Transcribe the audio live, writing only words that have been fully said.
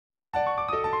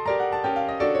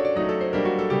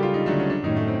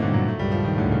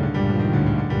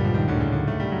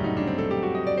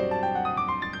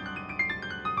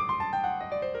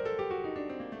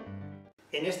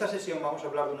En esta sesión vamos a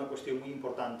hablar de una cuestión muy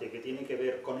importante que tiene que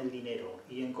ver con el dinero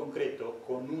y en concreto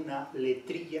con una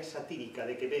letrilla satírica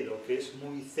de Quevedo que es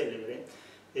muy célebre,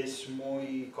 es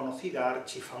muy conocida,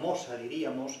 archifamosa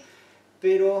diríamos,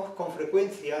 pero con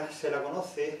frecuencia se la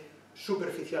conoce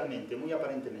superficialmente, muy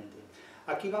aparentemente.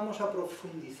 Aquí vamos a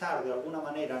profundizar de alguna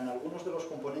manera en algunos de los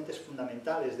componentes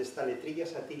fundamentales de esta letrilla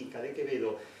satírica de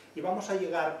Quevedo y vamos a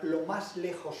llegar lo más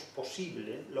lejos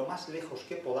posible, lo más lejos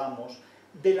que podamos,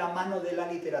 de la mano de la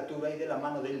literatura y de la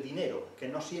mano del dinero, que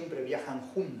no siempre viajan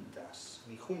juntas,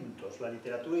 ni juntos. La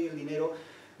literatura y el dinero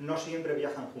no siempre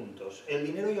viajan juntos. El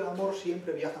dinero y el amor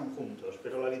siempre viajan juntos,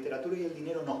 pero la literatura y el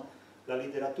dinero no. La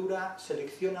literatura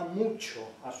selecciona mucho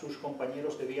a sus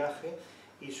compañeros de viaje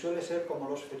y suele ser como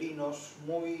los felinos,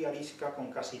 muy arisca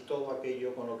con casi todo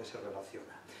aquello con lo que se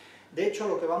relaciona. De hecho,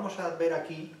 lo que vamos a ver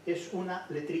aquí es una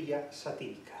letrilla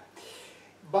satírica.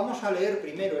 Vamos a leer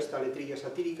primero esta letrilla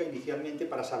satírica inicialmente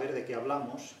para saber de qué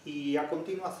hablamos y a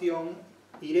continuación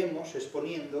iremos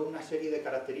exponiendo una serie de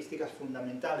características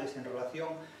fundamentales en relación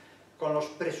con los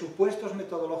presupuestos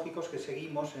metodológicos que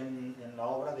seguimos en la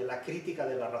obra de la Crítica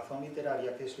de la Razón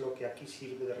literaria, que es lo que aquí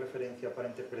sirve de referencia para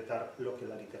interpretar lo que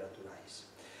la literatura es.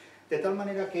 De tal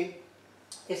manera que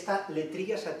esta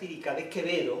letrilla satírica de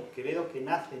Quevedo que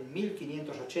nace en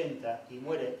 1580 y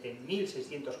muere en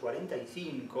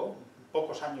 1645,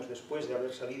 pocos años después de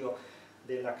haber salido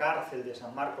de la cárcel de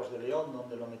San Marcos de León,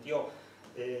 donde lo metió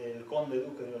el conde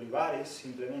duque de Olivares,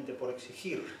 simplemente por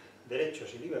exigir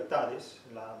derechos y libertades.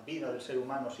 La vida del ser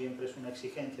humano siempre es una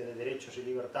exigencia de derechos y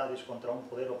libertades contra un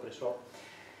poder opresor,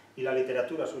 y la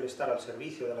literatura suele estar al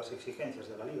servicio de las exigencias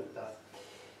de la libertad.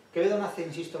 Quevedo nace,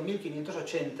 insisto, en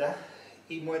 1580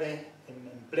 y muere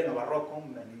en pleno barroco,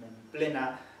 en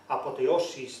plena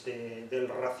apoteosis del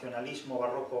racionalismo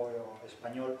barroco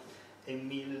español, en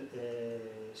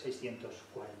 1645.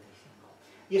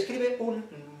 Y escribe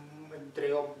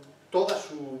entre toda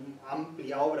su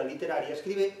amplia obra literaria,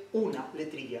 escribe una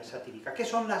letrilla satírica. ¿Qué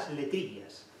son las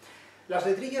letrillas? Las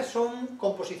letrillas son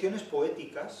composiciones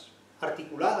poéticas,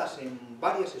 articuladas en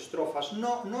varias estrofas,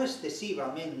 no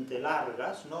excesivamente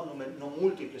largas, no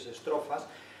múltiples estrofas,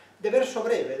 de verso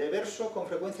breve, de verso con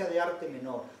frecuencia de arte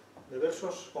menor, de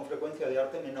versos con frecuencia de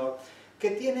arte menor,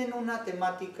 que tienen una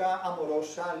temática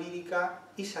amorosa, lírica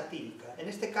y satírica. En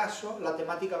este caso, la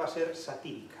temática va a ser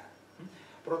satírica.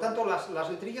 Por lo tanto, las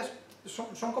letrillas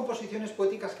son composiciones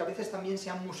poéticas que a veces también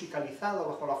se han musicalizado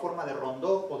bajo la forma de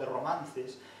rondó o de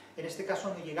romances. En este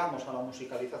caso no llegamos a la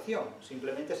musicalización,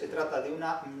 simplemente se trata de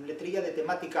una letrilla de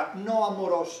temática no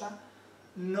amorosa,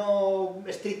 no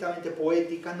estrictamente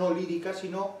poética, no lírica,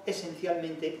 sino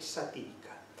esencialmente satírica.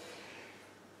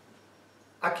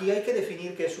 Aquí hay que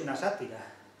definir qué es una sátira.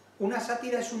 Una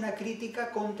sátira es una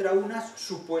crítica contra unas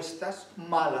supuestas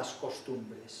malas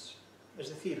costumbres, es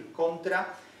decir,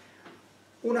 contra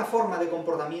una forma de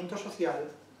comportamiento social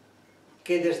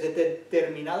que desde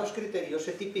determinados criterios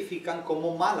se tipifican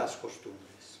como malas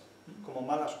costumbres. Como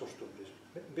malas costumbres.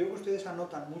 Veo que ustedes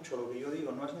anotan mucho lo que yo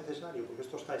digo, no es necesario, porque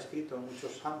esto está escrito en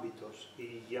muchos ámbitos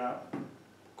y ya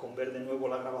con ver de nuevo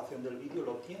la grabación del vídeo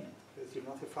lo tienen. Es decir,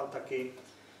 no hace falta que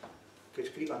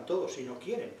escriban todo si no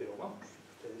quieren, pero vamos, si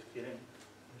ustedes quieren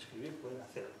escribir pueden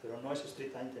hacerlo, pero no es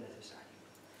estrictamente necesario.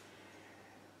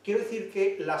 Quiero decir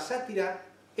que la sátira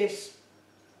es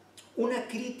una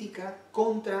crítica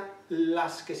contra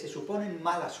las que se suponen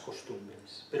malas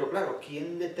costumbres. Pero claro,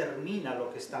 ¿quién determina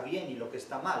lo que está bien y lo que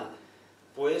está mal?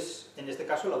 Pues, en este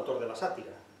caso, el autor de la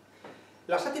sátira.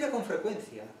 La sátira con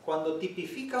frecuencia, cuando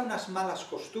tipifica unas malas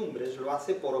costumbres, lo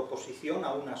hace por oposición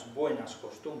a unas buenas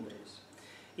costumbres.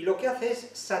 Y lo que hace es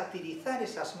satirizar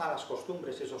esas malas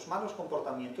costumbres, esos malos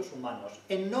comportamientos humanos,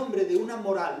 en nombre de una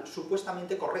moral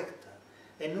supuestamente correcta,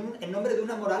 en nombre de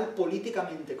una moral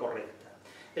políticamente correcta.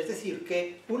 Es decir,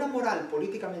 que una moral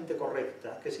políticamente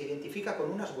correcta, que se identifica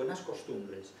con unas buenas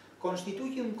costumbres,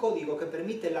 constituye un código que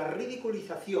permite la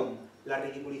ridiculización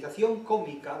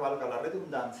cómica, valga la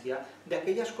redundancia, de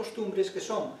aquellas costumbres que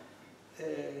son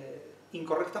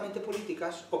incorrectamente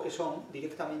políticas o que son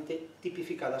directamente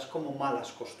tipificadas como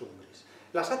malas costumbres.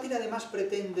 La sátira además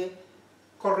pretende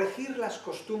corregir las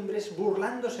costumbres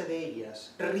burlándose de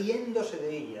ellas, riéndose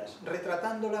de ellas,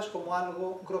 retratándolas como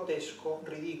algo grotesco,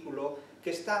 ridículo, que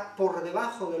está por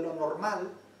debajo de lo normal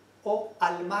o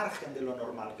al margen de lo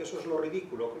normal, que eso es lo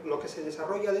ridículo, lo que se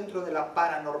desarrolla dentro de la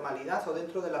paranormalidad o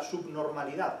dentro de la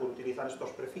subnormalidad, por utilizar estos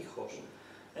prefijos.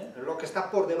 Lo que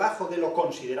está por debajo de lo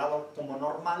considerado como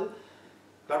normal.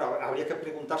 Claro, habría que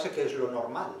preguntarse qué es lo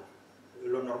normal.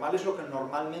 Lo normal es lo que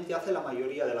normalmente hace la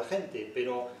mayoría de la gente,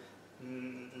 pero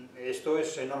esto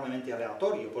es enormemente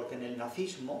aleatorio, porque en el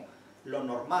nazismo lo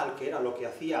normal, que era lo que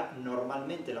hacía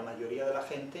normalmente la mayoría de la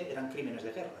gente, eran crímenes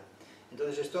de guerra.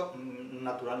 Entonces esto,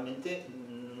 naturalmente,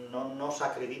 no nos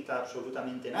acredita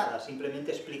absolutamente nada,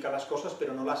 simplemente explica las cosas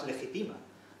pero no las legitima,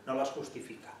 no las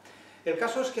justifica. El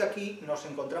caso es que aquí nos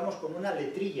encontramos con una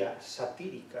letrilla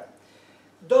satírica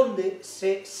donde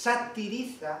se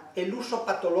satiriza el uso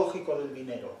patológico del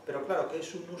dinero. Pero claro, ¿qué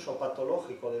es un uso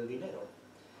patológico del dinero?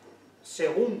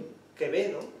 Según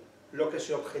Quevedo, lo que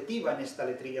se objetiva en esta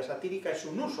letrilla satírica es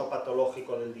un uso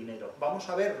patológico del dinero. Vamos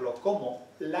a verlo como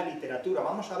la literatura,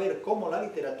 vamos a ver cómo la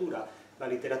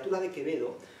literatura de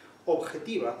Quevedo,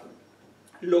 objetiva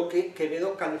lo que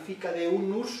Quevedo califica de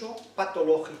un uso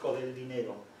patológico del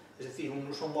dinero. Es decir, un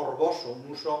uso morboso,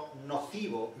 un uso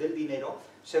nocivo del dinero,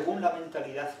 según la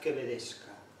mentalidad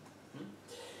quevedesca.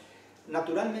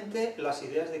 Naturalmente, las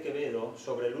ideas de Quevedo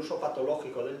sobre el uso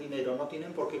patológico del dinero no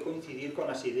tienen por qué coincidir con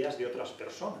las ideas de otras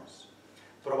personas.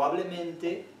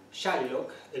 Probablemente Shylock,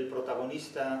 el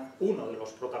protagonista, uno de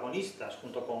los protagonistas,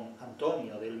 junto con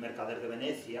Antonio, del mercader de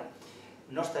Venecia,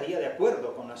 no estaría de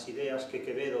acuerdo con las ideas que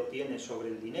Quevedo tiene sobre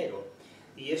el dinero.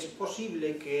 Y es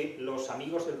posible que los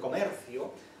amigos del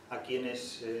comercio, a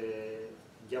quienes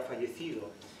ya fallecido,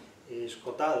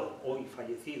 Escotado, hoy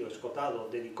fallecido, Escotado,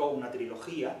 dedicó una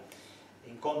trilogía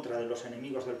en contra de los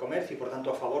enemigos del comercio y por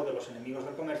tanto a favor de los enemigos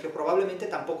del comercio, probablemente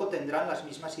tampoco tendrán las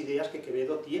mismas ideas que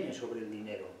Quevedo tiene sobre el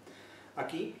dinero.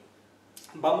 Aquí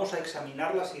vamos a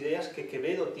examinar las ideas que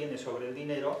Quevedo tiene sobre el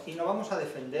dinero y no vamos a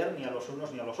defender ni a los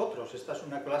unos ni a los otros. Esta es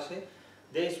una clase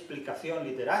de explicación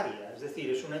literaria, es decir,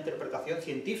 es una interpretación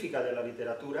científica de la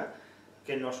literatura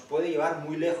que nos puede llevar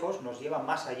muy lejos, nos lleva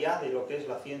más allá de lo que es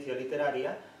la ciencia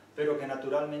literaria, pero que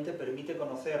naturalmente permite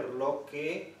conocer lo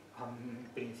que a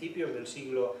principios del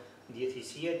siglo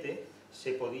XVII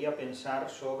se podía pensar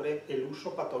sobre el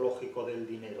uso patológico del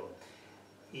dinero.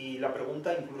 Y la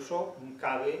pregunta incluso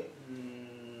cabe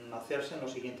hacerse en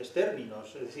los siguientes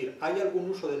términos, es decir, ¿hay algún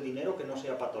uso del dinero que no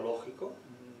sea patológico?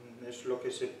 Es lo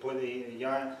que se puede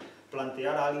ya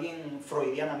plantear a alguien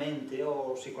freudianamente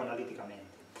o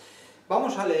psicoanalíticamente.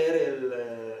 Vamos a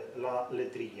leer la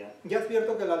letrilla. Ya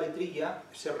advierto que la letrilla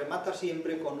se remata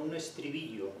siempre con un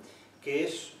estribillo, que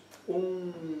es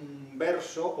un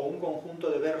verso o un conjunto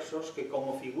de versos que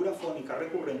como figura fónica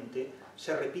recurrente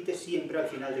se repite siempre al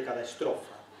final de cada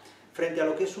estrofa. Frente a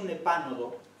lo que es un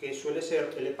epánodo, que suele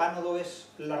ser, el epánodo es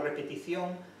la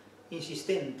repetición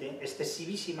insistente,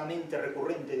 excesivísimamente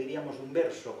recurrente, diríamos, de un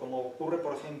verso, como ocurre,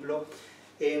 por ejemplo,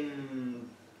 en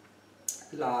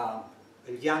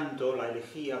el llanto, la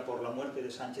elegía por la muerte de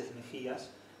Sánchez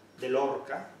Mejías, de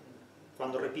Lorca,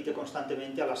 cuando repite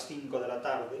constantemente a las 5 de la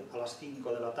tarde, a las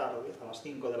 5 de la tarde, a las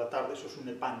 5 de la tarde, eso es un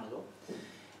epánodo,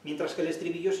 mientras que el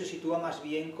estribillo se sitúa más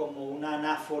bien como una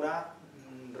anáfora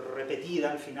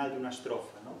repetida al final de una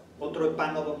estrofa, ¿no? Otro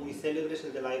epánodo muy célebre es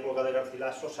el de la época de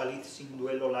Garcilaso, salid sin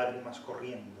duelo, lágrimas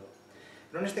corriendo.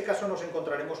 Pero en este caso nos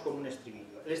encontraremos con un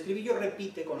estribillo. El estribillo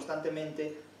repite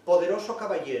constantemente, poderoso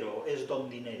caballero es don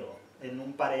dinero, en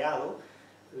un pareado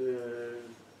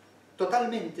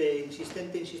totalmente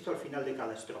insistente, insisto, al final de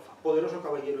cada estrofa. Poderoso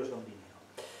caballero es don dinero.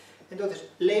 Entonces,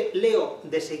 leo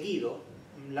de seguido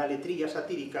la letrilla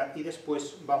satírica y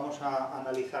después vamos a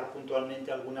analizar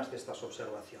puntualmente algunas de estas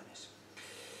observaciones.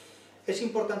 Es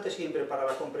importante siempre para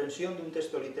la comprensión de un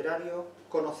texto literario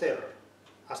conocer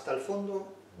hasta el fondo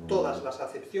todas las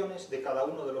acepciones de cada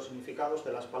uno de los significados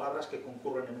de las palabras que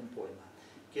concurren en un poema.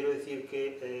 Quiero decir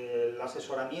que el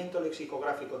asesoramiento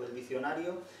lexicográfico del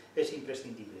diccionario es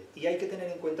imprescindible. Y hay que tener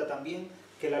en cuenta también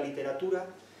que la literatura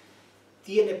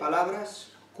tiene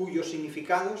palabras cuyos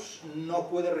significados no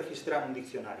puede registrar un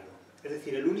diccionario. Es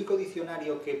decir, el único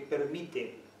diccionario que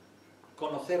permite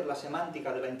conocer la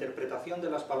semántica de la interpretación de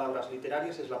las palabras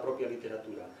literarias es la propia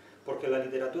literatura, porque la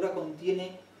literatura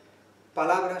contiene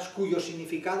palabras cuyo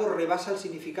significado rebasa el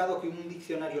significado que un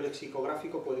diccionario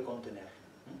lexicográfico puede contener.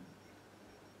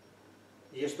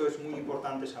 Y esto es muy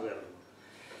importante saberlo.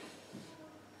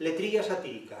 Letrilla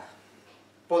satírica.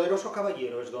 Poderoso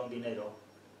caballero es don dinero.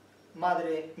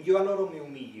 Madre, yo al oro me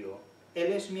humillo,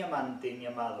 él es mi amante y mi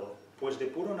amado, pues de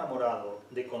puro enamorado,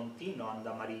 de continuo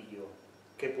anda amarillo,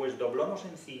 que pues doblón o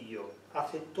sencillo,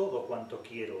 hace todo cuanto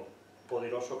quiero,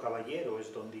 poderoso caballero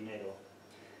es don dinero.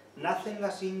 Nace en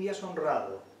las Indias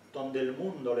honrado, donde el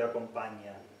mundo le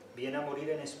acompaña, viene a morir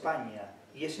en España,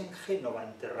 y es en Génova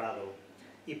enterrado,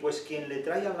 y pues quien le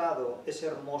trae al lado es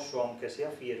hermoso aunque sea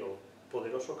fiero,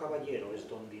 poderoso caballero es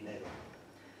don dinero.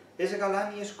 Es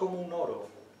galán y es como un oro,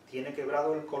 tiene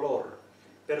quebrado el color,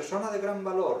 persona de gran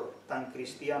valor, tan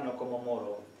cristiano como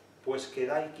moro, pues que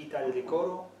da y quita el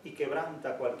decoro y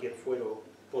quebranta cualquier fuero,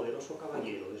 poderoso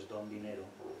caballero es don dinero.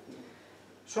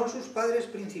 Son sus padres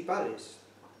principales,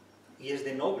 y es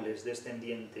de nobles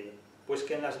descendiente, pues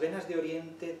que en las venas de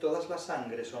Oriente todas las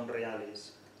sangres son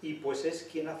reales, y pues es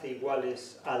quien hace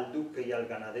iguales al duque y al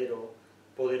ganadero,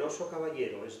 poderoso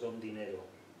caballero es don Dinero.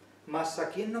 Mas a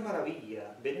quien no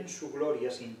maravilla ver en su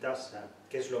gloria sin tasa,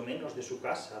 que es lo menos de su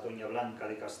casa, doña Blanca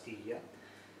de Castilla,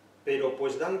 pero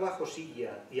pues da al bajo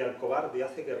silla y al cobarde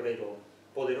hace guerrero,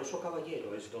 poderoso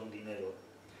caballero es don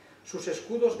Dinero. Sus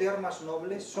escudos de armas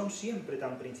nobles son siempre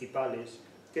tan principales,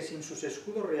 que sin sus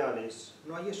escudos reales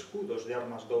no hay escudos de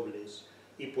armas dobles,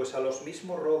 y pues a los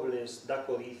mismos robles da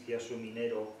codicia su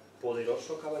minero,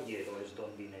 poderoso caballero es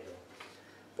don Dinero.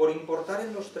 Por importar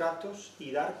en los tratos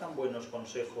y dar tan buenos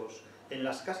consejos, en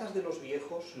las casas de los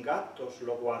viejos gatos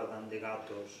lo guardan de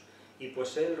gatos, y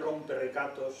pues él rompe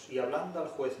recatos y ablanda al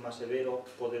juez más severo,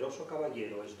 poderoso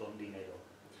caballero es don Dinero.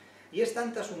 Y es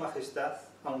tanta su majestad,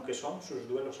 aunque son sus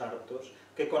duelos hartos,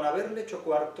 que con haberle hecho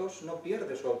cuartos no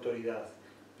pierde su autoridad,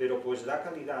 pero pues da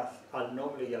calidad al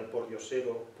noble y al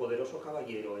pordiosero, poderoso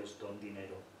caballero es don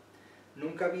Dinero.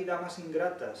 Nunca vi damas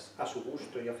ingratas a su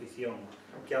gusto y afición,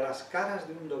 que a las caras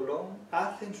de un doblón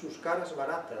hacen sus caras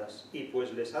baratas, y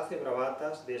pues les hace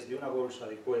bravatas desde una bolsa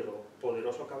de cuero,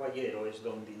 poderoso caballero es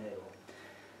don Dinero.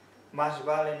 Más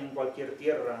valen en cualquier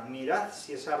tierra, mirad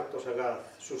si es harto sagaz,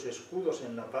 sus escudos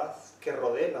en la paz, que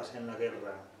rodelas en la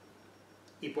guerra.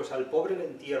 Y pues al pobre le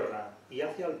entierra, y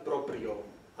hace al propio,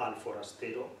 al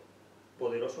forastero,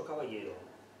 poderoso caballero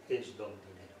es don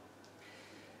Dinero.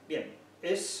 Bien,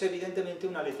 es evidentemente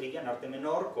una letrilla en arte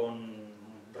menor, con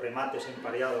remates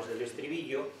empareados del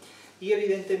estribillo, y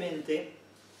evidentemente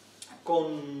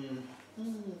con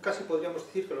casi podríamos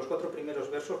decir que los 4 primeros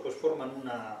versos pues forman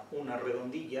una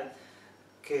redondilla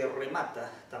que remata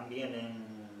también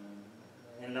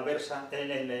en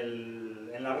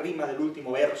la rima del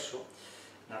último verso,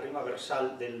 la rima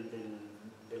versal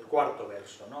del cuarto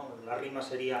verso, ¿no? La rima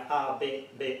sería A, B,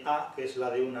 B, A, que es la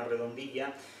de una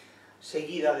redondilla,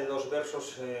 seguida de 2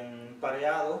 versos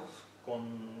pareados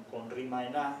con rima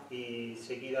en A y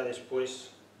seguida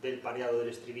después del pareado del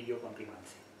estribillo con rima en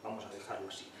C. Vamos a dejarlo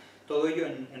así. Todo ello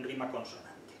en rima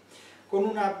consonante, con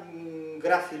una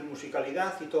grácil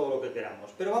musicalidad y todo lo que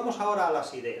queramos. Pero vamos ahora a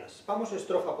las ideas, vamos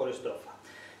estrofa por estrofa.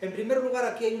 En primer lugar,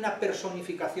 aquí hay una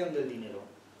personificación del dinero.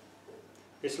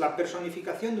 Es la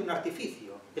personificación de un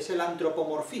artificio, es el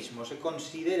antropomorfismo. Se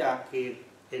considera que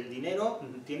el dinero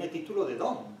tiene título de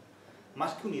don,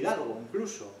 más que un hidalgo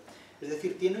incluso. Es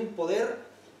decir, tiene un poder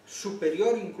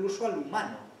superior incluso al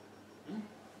humano.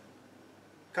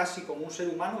 Casi como un ser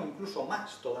humano, incluso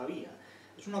más todavía.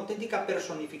 Es una auténtica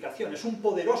personificación, es un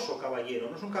poderoso caballero,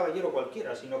 no es un caballero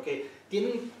cualquiera, sino que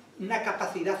tiene una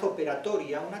capacidad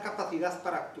operatoria, una capacidad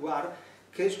para actuar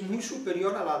que es muy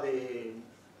superior a la del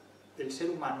ser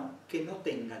humano que no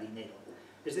tenga dinero.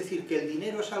 Es decir, que el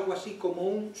dinero es algo así como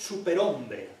un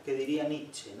superhombre, que diría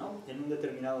Nietzsche, ¿no? En un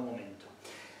determinado momento.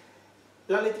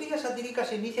 La letrilla satírica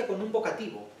se inicia con un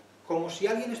vocativo, como si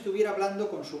alguien estuviera hablando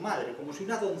con su madre, como si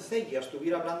una doncella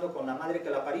estuviera hablando con la madre que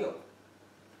la parió.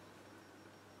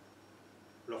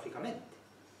 Lógicamente,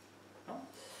 ¿no?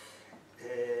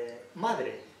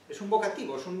 Madre, es un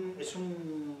vocativo, es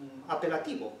un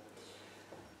apelativo.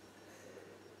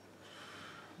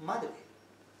 Madre,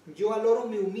 yo al oro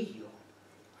me humillo.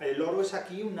 El oro es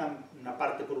aquí una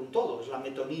parte por un todo, es la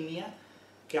metonimia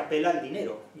que apela al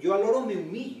dinero. Yo al oro me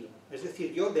humillo, es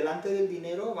decir, yo delante del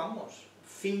dinero, vamos,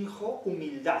 finjo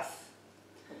humildad.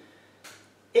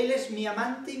 Él es mi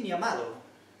amante y mi amado,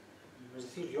 es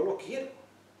decir, yo lo quiero.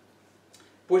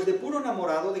 Pues de puro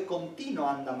enamorado de continuo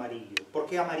anda amarillo. ¿Por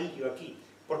qué amarillo aquí?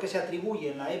 Porque se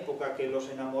atribuye en la época que los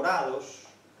enamorados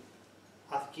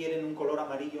adquieren un color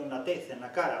amarillo en la tez, en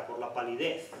la cara, por la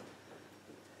palidez,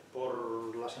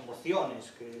 por las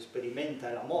emociones que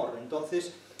experimenta el amor.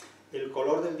 Entonces, el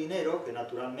color del dinero, que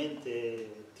naturalmente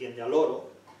tiende al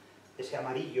oro, ese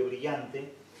amarillo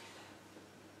brillante,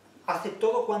 hace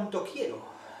todo cuanto quiero.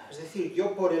 Es decir,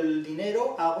 yo por el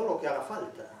dinero hago lo que haga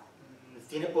falta.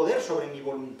 Tiene poder sobre mi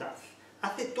voluntad.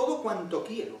 Hace todo cuanto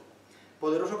quiero.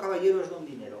 Poderoso caballero es don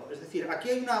Dinero. Es decir, aquí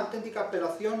hay una auténtica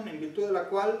apelación en virtud de la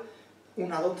cual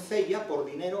una doncella por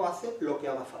dinero hace lo que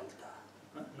haga falta.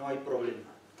 No hay problema.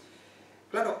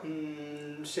 Claro,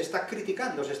 se está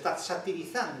criticando, se está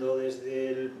satirizando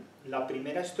desde la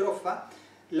primera estrofa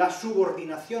la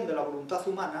subordinación de la voluntad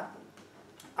humana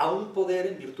a un poder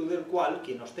en virtud del cual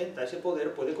quien ostenta ese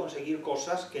poder puede conseguir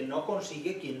cosas que no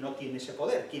consigue quien no tiene ese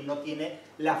poder, quien no tiene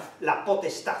la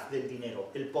potestad del dinero,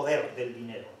 el poder del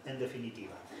dinero, en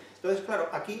definitiva. Entonces, claro,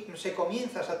 aquí se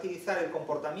comienza a satirizar el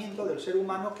comportamiento del ser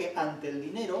humano que ante el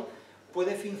dinero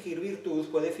puede fingir virtud,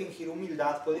 puede fingir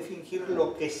humildad, puede fingir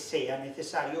lo que sea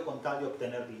necesario con tal de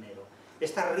obtener dinero.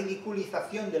 Esta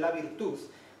ridiculización de la virtud,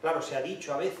 claro, se ha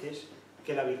dicho a veces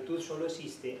que la virtud solo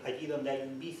existe allí donde hay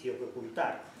un vicio que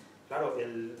ocultar. Claro,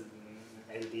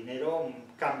 el dinero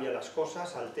cambia las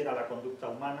cosas, altera la conducta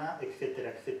humana,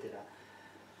 etcétera, etcétera.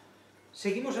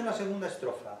 Seguimos en la segunda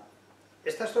estrofa.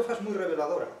 Esta estrofa es muy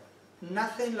reveladora.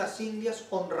 Nace en las Indias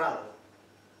honrado,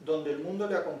 donde el mundo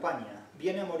le acompaña.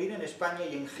 Viene a morir en España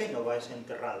y en Génova es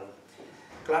enterrado.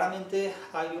 Claramente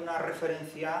hay una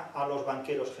referencia a los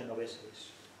banqueros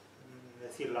genoveses. Es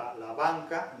decir, la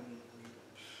banca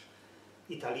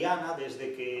italiana,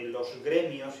 desde que los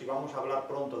gremios, y vamos a hablar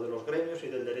pronto de los gremios y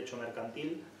del derecho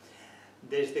mercantil,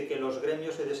 desde que los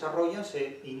gremios se desarrollan,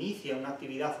 se inicia una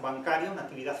actividad bancaria, una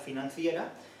actividad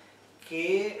financiera,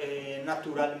 que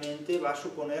naturalmente va a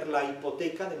suponer la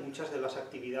hipoteca de muchas de las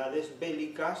actividades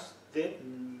bélicas de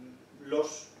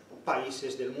los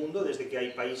países del mundo, desde que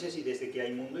hay países y desde que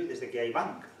hay mundo y desde que hay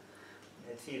banca.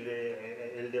 Es decir,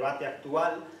 el debate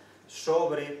actual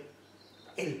sobre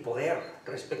el poder,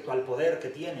 respecto al poder que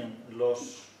tienen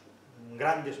los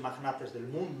grandes magnates del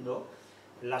mundo,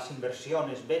 las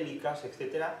inversiones bélicas,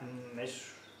 etc., es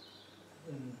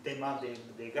un tema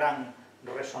de gran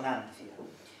resonancia.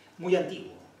 Muy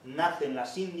antiguo. Nace en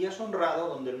las Indias honrado,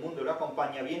 donde el mundo lo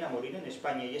acompaña, viene a morir en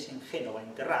España y es en Génova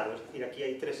enterrado. Es decir, aquí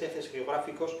hay tres ejes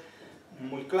geográficos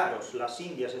muy claros: las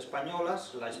Indias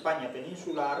españolas, la España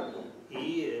peninsular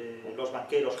y los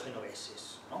banqueros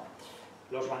genoveses, ¿no?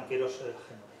 Los banqueros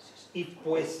genoveses. Y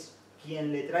pues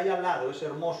quien le trae al lado es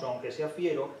hermoso, aunque sea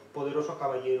fiero, poderoso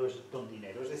caballero es don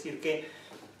dinero. Es decir, que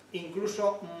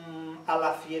incluso a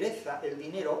la fiereza el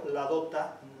dinero la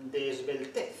dota de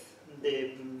esbeltez,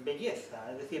 de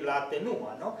belleza, es decir, la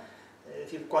atenúa, ¿no? Es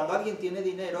decir, cuando alguien tiene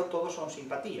dinero, todos son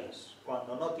simpatías;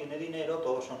 cuando no tiene dinero,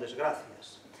 todos son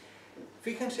desgracias.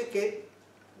 Fíjense que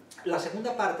la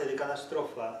segunda parte de cada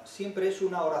estrofa siempre es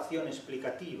una oración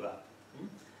explicativa.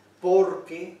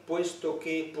 Porque, puesto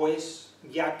que, pues,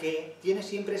 ya que, tiene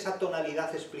siempre esa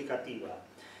tonalidad explicativa.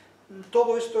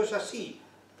 Todo esto es así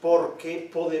porque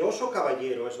poderoso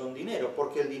caballero es don dinero,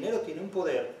 porque el dinero tiene un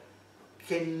poder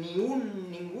que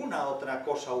ninguna otra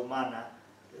cosa humana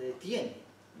tiene.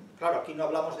 Claro, aquí no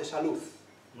hablamos de salud,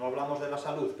 no hablamos de la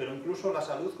salud, pero incluso la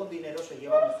salud con dinero se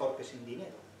lleva mejor que sin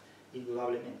dinero,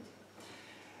 indudablemente.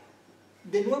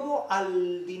 De nuevo,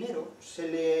 al dinero se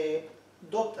le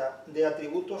dota de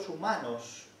atributos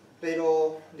humanos,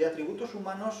 pero de atributos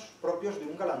humanos propios de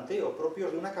un galanteo,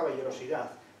 propios de una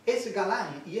caballerosidad. Es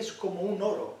galán y es como un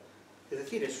oro, es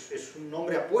decir, es un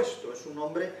hombre apuesto, es un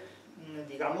hombre,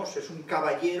 digamos, es un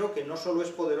caballero que no solo es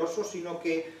poderoso, sino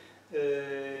que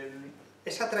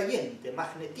es atrayente,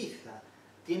 magnetiza,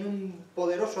 tiene un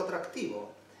poderoso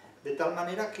atractivo, de tal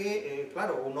manera que,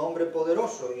 claro, un hombre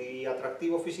poderoso y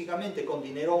atractivo físicamente con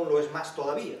dinero aún lo es más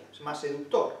todavía, es más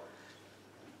seductor.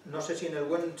 No sé si en el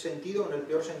buen sentido o en el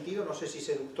peor sentido, no sé si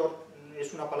seductor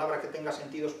es una palabra que tenga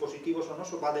sentidos positivos o no,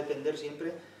 eso va a depender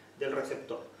siempre del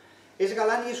receptor. Es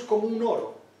galán y es como un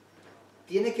oro,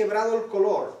 tiene quebrado el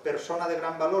color, persona de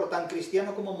gran valor, tan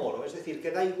cristiano como moro, es decir,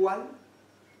 que da igual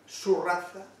su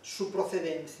raza, su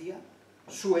procedencia,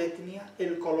 su etnia,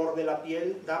 el color de la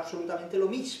piel, da absolutamente lo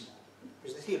mismo.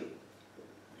 Es decir,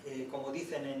 como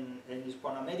dicen en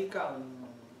Hispanoamérica,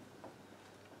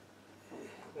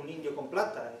 un indio con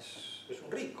plata es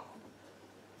un rico,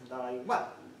 da igual,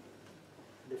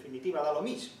 en definitiva da lo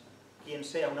mismo. Quien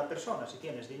sea una persona, si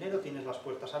tienes dinero tienes las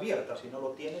puertas abiertas, si no lo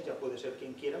tienes ya puede ser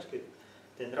quien quieras, que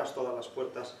tendrás todas las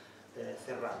puertas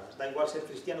cerradas. Da igual ser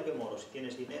cristiano que moro, si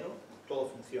tienes dinero todo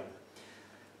funciona.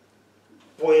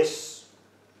 Pues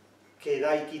que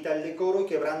da y quita el decoro y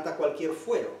quebranta cualquier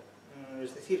fuero,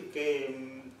 es decir,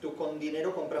 que tú con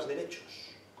dinero compras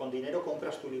derechos, con dinero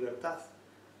compras tu libertad,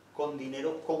 con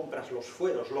dinero compras los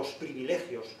fueros, los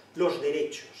privilegios, los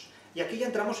derechos. Y aquí ya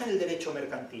entramos en el derecho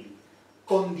mercantil.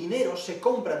 Con dinero se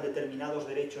compran determinados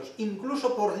derechos,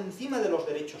 incluso por encima de los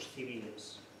derechos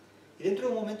civiles. Y dentro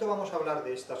de un momento vamos a hablar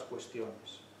de estas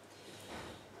cuestiones.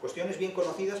 Cuestiones bien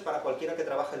conocidas para cualquiera que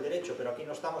trabaje el derecho, pero aquí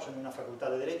no estamos en una facultad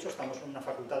de derecho, estamos en una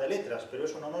facultad de letras, pero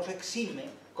eso no nos exime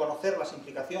conocer las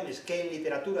implicaciones que en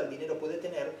literatura el dinero puede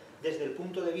tener desde el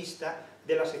punto de vista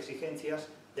de las exigencias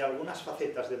de algunas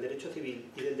facetas del derecho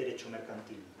civil y del derecho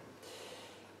mercantil.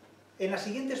 En la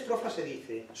siguiente estrofa se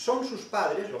dice: son sus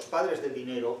padres, los padres del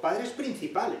dinero, padres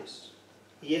principales,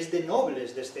 y es de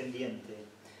nobles descendiente,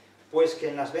 pues que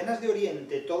en las venas de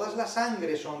Oriente todas las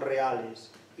sangres son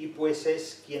reales, y pues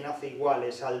es quien hace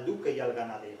iguales al duque y al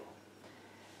ganadero.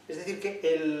 Es decir, que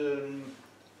el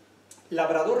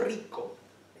labrador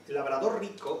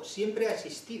rico siempre ha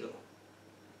existido.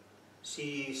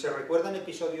 Si se recuerdan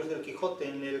episodios del Quijote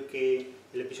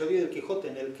el episodio del Quijote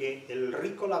en el que el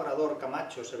rico labrador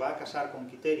Camacho se va a casar con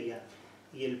Quiteria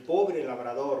y el pobre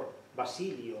labrador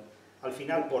Basilio, al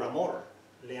final por amor,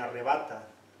 le arrebata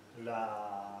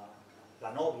la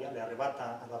novia, le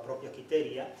arrebata a la propia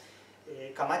Quiteria,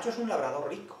 Camacho es un labrador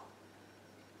rico.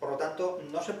 Por lo tanto,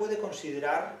 no se puede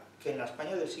considerar que en la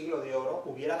España del siglo de oro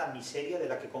hubiera la miseria de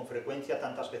la que con frecuencia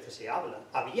tantas veces se habla.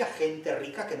 Había gente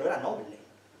rica que no era noble.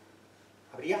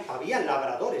 Había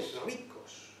labradores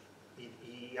ricos.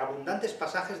 Y abundantes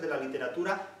pasajes de la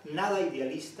literatura nada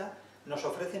idealista nos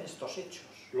ofrecen estos hechos.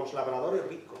 Los labradores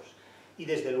ricos. Y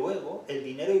desde luego, el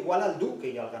dinero igual al duque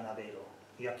y al ganadero.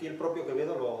 Y aquí el propio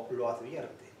Quevedo lo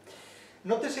advierte.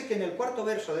 Nótese que en el cuarto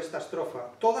verso de esta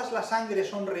estrofa, todas las sangres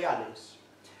son reales.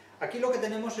 Aquí lo que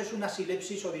tenemos es una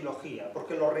silepsis o dilogía,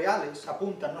 porque los reales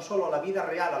apuntan no solo a la vida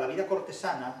real, a la vida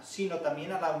cortesana, sino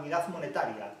también a la unidad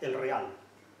monetaria, el real.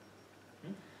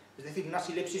 Es decir, una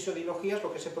silepsis o dilogía es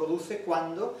lo que se produce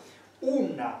cuando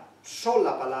una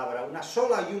sola palabra, una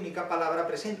sola y única palabra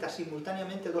presenta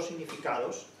simultáneamente dos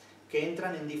significados que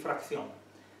entran en difracción.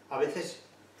 A veces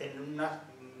en una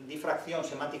difracción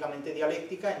semánticamente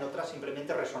dialéctica, en otra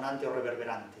simplemente resonante o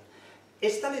reverberante.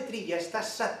 Esta letrilla está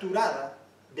saturada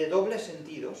de dobles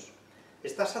sentidos,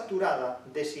 está saturada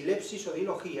de silepsis o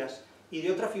dilogías y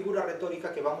de otra figura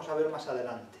retórica que vamos a ver más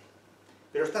adelante.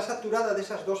 Pero está saturada de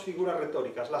esas dos figuras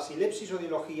retóricas, la silepsis o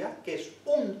dilogía, que es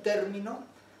un término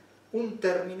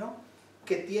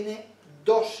que tiene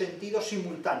dos sentidos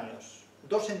simultáneos.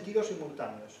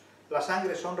 Las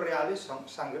sangres son reales, son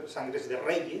sangres de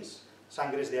reyes,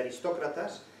 sangres de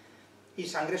aristócratas, y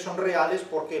sangres son reales,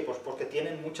 ¿por qué? Pues porque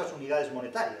tienen muchas unidades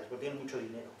monetarias, porque tienen mucho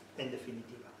dinero, en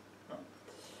definitiva, ¿no?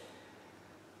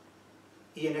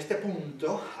 Y en este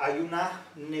punto hay una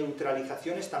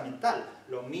neutralización estamental.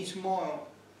 Lo mismo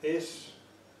es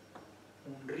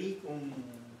un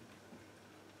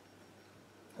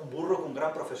burro que un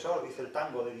gran profesor, dice el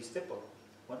tango de Discépolo.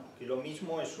 Bueno, aquí lo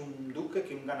mismo es un duque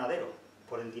que un ganadero,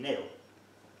 por el dinero,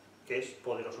 que es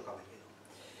poderoso caballero.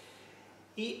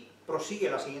 Y prosigue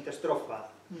la siguiente estrofa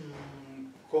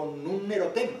con un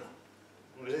merotema,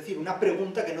 es decir, una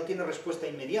pregunta que no tiene respuesta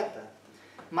inmediata.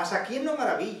 Mas a quién no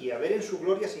maravilla ver en su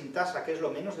gloria sin tasa, que es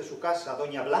lo menos de su casa,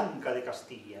 doña Blanca de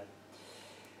Castilla.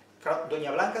 Claro,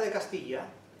 doña Blanca de Castilla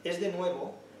es de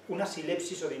nuevo una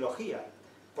silepsis o dilogía,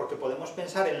 porque podemos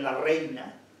pensar en la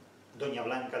reina, doña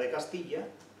Blanca de Castilla,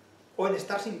 o en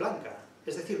estar sin blanca,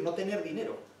 es decir, no tener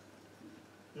dinero,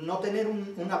 no tener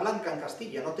una blanca en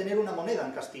Castilla, no tener una moneda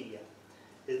en Castilla.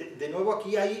 De nuevo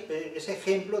aquí hay ese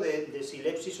ejemplo de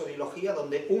silepsis o dilogía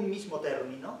donde un mismo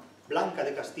término, Blanca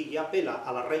de Castilla, apela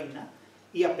a la reina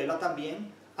y apela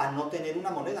también a no tener una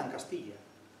moneda en Castilla.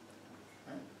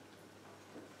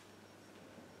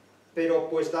 Pero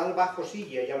pues da al bajo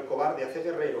silla y al cobarde hace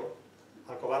guerrero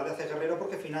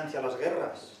porque financia las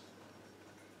guerras,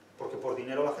 porque por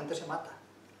dinero la gente se mata.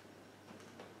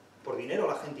 Por dinero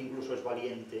la gente incluso es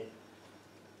valiente.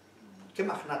 ¿Qué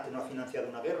magnate no ha financiado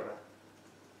una guerra?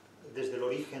 Desde el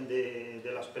origen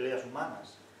de las peleas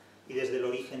humanas y desde el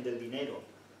origen del dinero,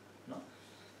 ¿no?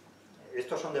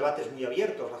 Estos son debates muy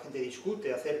abiertos, la gente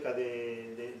discute acerca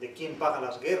de quién paga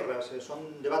las guerras,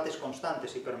 son debates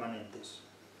constantes y permanentes.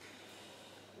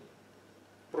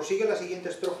 Prosigue la siguiente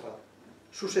estrofa.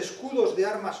 Sus escudos de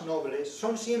armas nobles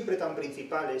son siempre tan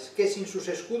principales que sin sus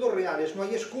escudos reales no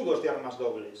hay escudos de armas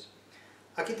dobles.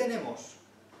 Aquí tenemos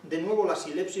de nuevo la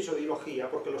silepsis o dilogía,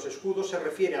 porque los escudos se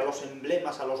refiere a los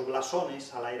emblemas, a los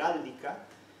blasones, a la heráldica,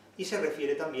 y se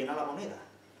refiere también a la moneda.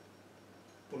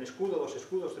 Un escudo, dos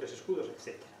escudos, tres escudos,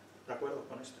 etc. ¿De acuerdo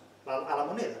con esto? A la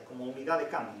moneda, como unidad de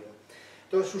cambio.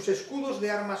 Entonces, sus escudos de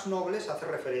armas nobles hace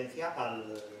referencia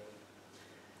al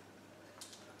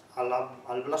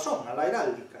blasón, a la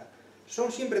heráldica.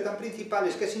 Son siempre tan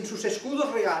principales que sin sus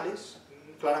escudos reales,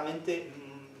 claramente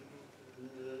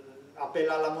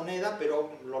apela a la moneda,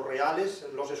 pero los reales,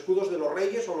 los escudos de los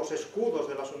reyes o los escudos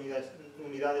de las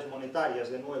unidades monetarias,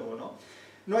 de nuevo, ¿no?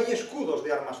 No hay escudos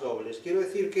de armas dobles. Quiero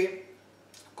decir que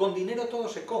con dinero todo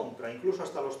se compra, incluso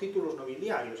hasta los títulos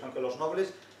nobiliarios, aunque los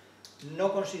nobles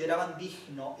no consideraban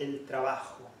digno el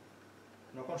trabajo.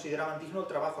 No consideraban digno el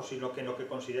trabajo, sino que lo que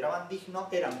consideraban digno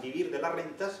eran vivir de las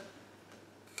rentas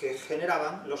que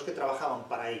generaban los que trabajaban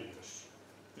para ellos.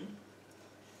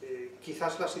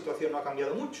 Quizás la situación no ha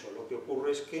cambiado mucho, lo que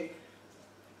ocurre es que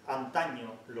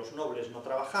antaño los nobles no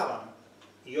trabajaban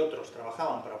y otros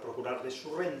trabajaban para procurarles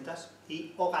sus rentas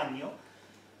y hogaño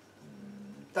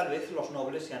tal vez los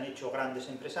nobles se han hecho grandes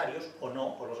empresarios o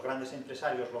no, o los grandes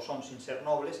empresarios lo son sin ser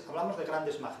nobles. Hablamos de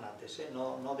grandes magnates,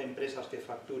 no de empresas que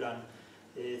facturan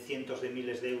cientos de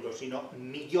miles de euros, sino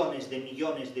millones de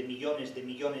millones de millones de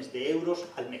millones de euros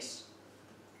al mes.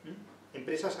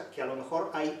 Empresas que a lo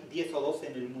mejor hay 10 o 12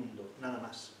 en el mundo, nada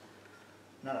más.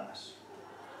 Nada más.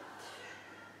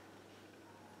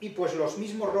 Y pues los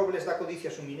mismos robles da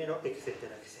codicia su minero,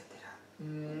 etcétera, etcétera.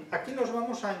 Aquí nos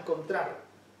vamos a encontrar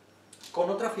con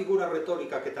otra figura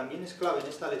retórica que también es clave en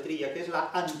esta letrilla, que es la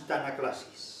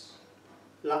antanaclasis.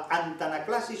 La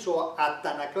antanaclasis o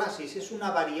atanaclasis es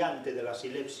una variante de la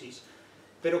silepsis,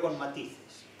 pero con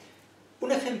matices.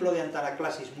 Un ejemplo de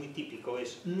antanaclasis muy típico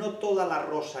es: no toda la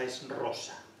rosa es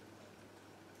rosa.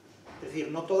 Es decir,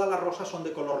 no todas las rosas son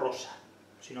de color rosa,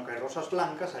 sino que hay rosas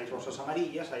blancas, hay rosas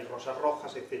amarillas, hay rosas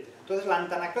rojas, etc. Entonces la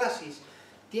antanaclasis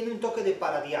tiene un toque de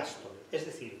paradiástole, es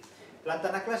decir, la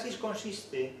antanaclasis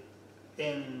consiste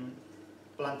en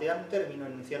plantear un término,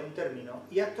 enunciar un término,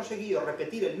 y acto seguido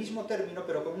repetir el mismo término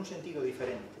pero con un sentido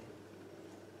diferente,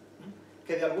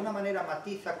 que de alguna manera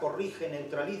matiza, corrige,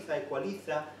 neutraliza,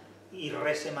 ecualiza y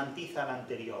resemantiza al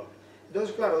anterior.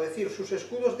 Entonces, claro, decir sus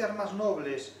escudos de armas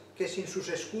nobles que sin sus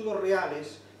escudos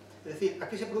reales. Es decir,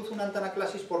 aquí se produce una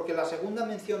antanaclasis porque la segunda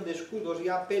mención de escudos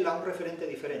ya apela a un referente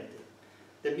diferente.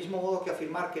 Del mismo modo que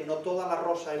afirmar que no toda la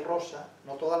rosa es rosa,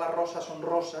 no todas las rosas son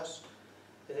rosas,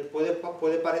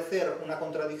 puede parecer una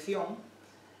contradicción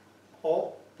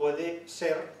o puede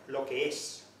ser lo que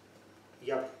es,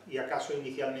 y acaso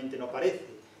inicialmente no parece,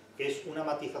 que es una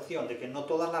matización de que no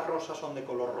todas las rosas son de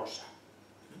color rosa,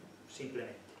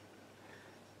 simplemente.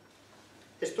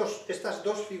 Estas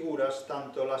dos figuras,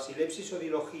 tanto la silepsis o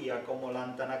dilogía como la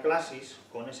antanaclasis,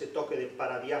 con ese toque de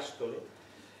paradiástole,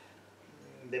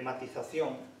 de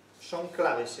matización, son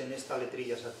claves en esta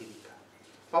letrilla satírica.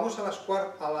 Vamos a las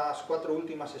cuatro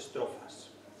últimas estrofas,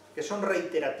 que son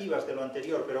reiterativas de lo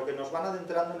anterior, pero que nos van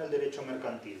adentrando en el derecho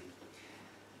mercantil.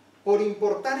 Por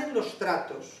importar en los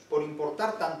tratos, por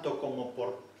importar tanto como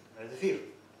por, es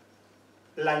decir,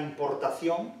 la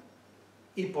importación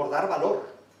y por dar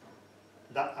valor.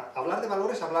 Hablar de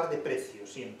valor es hablar de precio,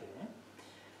 siempre.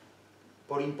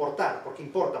 Por importar, porque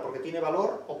importa, porque tiene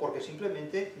valor o porque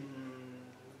simplemente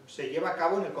se lleva a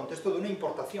cabo en el contexto de una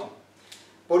importación.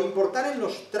 Por importar en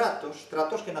los tratos,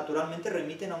 tratos que naturalmente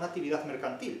remiten a una actividad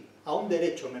mercantil, a un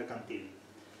derecho mercantil.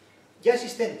 Ya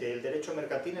existente el derecho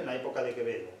mercantil en la época de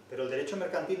Quevedo, pero el derecho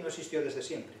mercantil no existió desde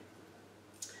siempre.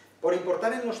 Por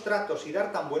importar en los tratos y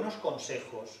dar tan buenos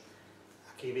consejos,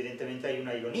 aquí evidentemente hay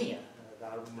una ironía.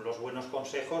 Los buenos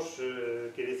consejos,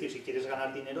 quiere decir, si quieres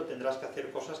ganar dinero tendrás que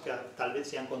hacer cosas que tal vez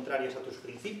sean contrarias a tus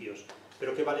principios.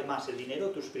 Pero ¿qué vale más, el dinero o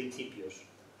tus principios?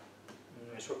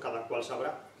 Eso cada cual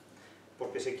sabrá.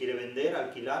 ¿Por qué se quiere vender,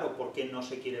 alquilar o por qué no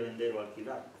se quiere vender o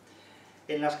alquilar?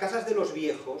 En las casas de los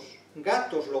viejos,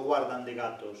 gatos lo guardan de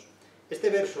gatos. Este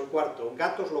verso, el cuarto,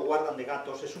 gatos lo guardan de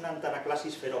gatos, es una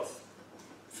antanaclasis feroz,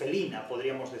 felina,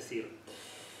 podríamos decir.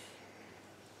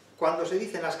 Cuando se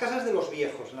dice en las casas de los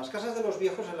viejos, en las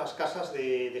casas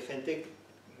de gente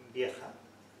vieja,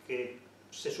 que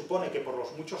se supone que por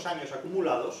los muchos años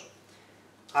acumulados,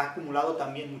 ha acumulado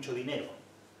también mucho dinero,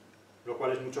 lo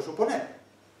cual es mucho suponer,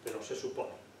 pero se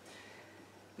supone.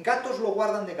 Gatos lo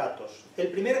guardan de gatos.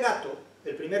 El primer gato,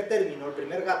 el primer término, el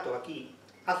primer gato aquí,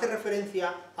 hace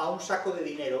referencia a un saco de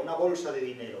dinero, una bolsa de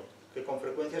dinero, que con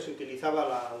frecuencia se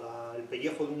utilizaba el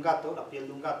pellejo de un gato, la piel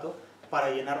de un gato, para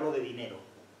llenarlo de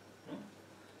dinero.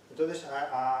 Entonces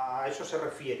a eso se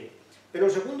refiere. Pero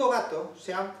el segundo gato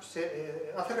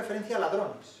hace referencia a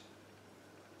ladrones.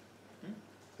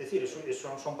 Es decir,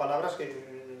 son palabras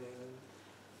que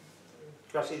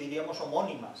casi diríamos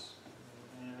homónimas.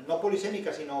 No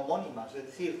polisémicas, sino homónimas. Es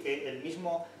decir, que el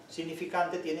mismo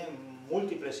significante tiene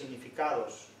múltiples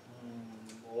significados.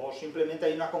 O simplemente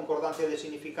hay una concordancia de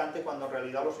significante cuando en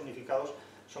realidad los significados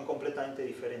son completamente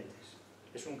diferentes.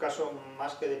 Es un caso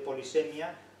más que de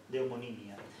polisemia, de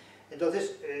homonimia.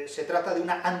 Entonces, se trata de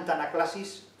una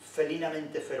antanaclasis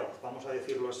felinamente feroz, vamos a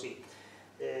decirlo así.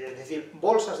 Es decir,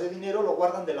 bolsas de dinero lo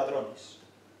guardan de ladrones.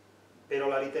 Pero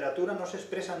la literatura no se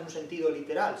expresa en un sentido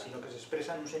literal, sino que se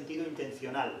expresa en un sentido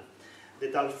intencional. De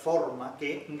tal forma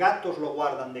que gatos lo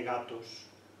guardan de gatos.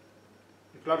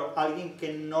 Y claro, alguien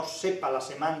que no sepa la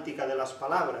semántica de las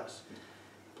palabras,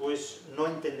 pues no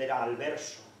entenderá el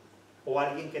verso. O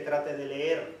alguien que trate de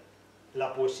leer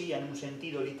la poesía en un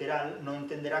sentido literal no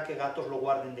entenderá que gatos lo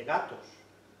guarden de gatos.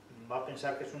 Va a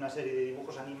pensar que es una serie de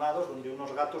dibujos animados donde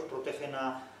unos gatos protegen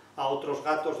a otros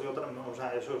gatos de otra... O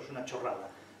sea, eso es una chorrada.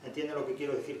 ¿Entiende lo que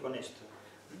quiero decir con esto?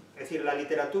 Es decir, la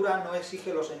literatura no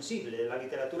exige lo sensible, la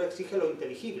literatura exige lo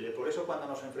inteligible. Por eso cuando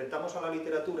nos enfrentamos a la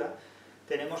literatura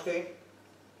tenemos que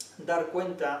dar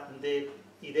cuenta de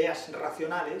ideas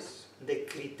racionales, de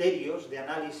criterios, de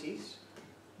análisis,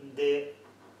 de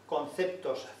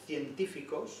conceptos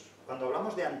científicos, cuando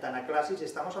hablamos de antanaclasis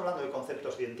estamos hablando de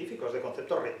conceptos científicos, de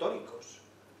conceptos retóricos.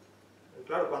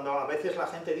 Claro, cuando a veces la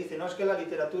gente dice, no, es que la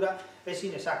literatura es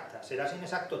inexacta, serás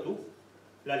inexacto tú.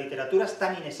 La literatura es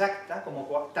tan inexacta,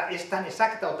 es tan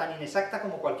exacta o tan inexacta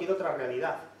como cualquier otra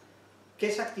realidad. ¿Qué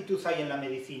exactitud hay en la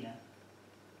medicina?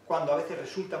 Cuando a veces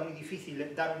resulta muy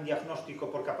difícil dar un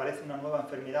diagnóstico porque aparece una nueva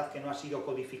enfermedad que no ha sido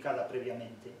codificada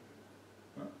previamente,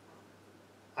 ¿no?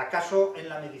 ¿Acaso en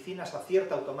la medicina se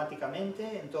acierta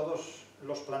automáticamente en todos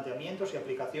los planteamientos y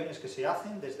aplicaciones que se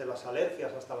hacen, desde las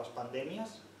alergias hasta las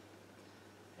pandemias?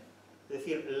 Es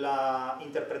decir, la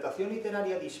interpretación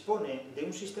literaria dispone de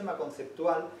un sistema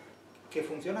conceptual que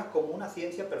funciona como una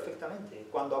ciencia perfectamente.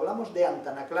 Cuando hablamos de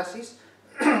antanaclasis,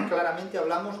 claramente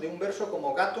hablamos de un verso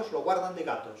como gatos lo guardan de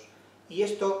gatos. Y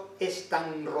esto es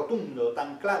tan rotundo,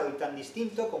 tan claro y tan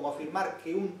distinto como afirmar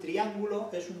que un triángulo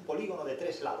es un polígono de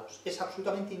 3 lados. Es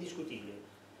absolutamente indiscutible.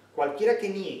 Cualquiera que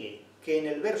niegue que en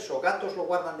el verso gatos lo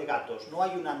guardan de gatos no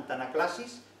hay una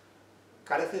antanaclasis,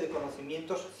 carece de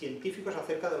conocimientos científicos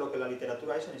acerca de lo que la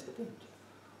literatura es en este punto.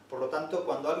 Por lo tanto,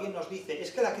 cuando alguien nos dice,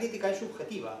 es que la crítica es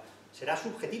subjetiva, será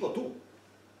subjetivo tú.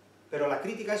 Pero la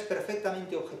crítica es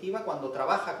perfectamente objetiva cuando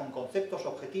trabaja con conceptos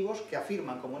objetivos que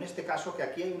afirman, como en este caso, que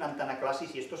aquí hay una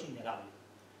antanaclasis y esto es innegable.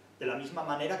 De la misma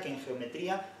manera que en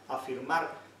geometría afirmar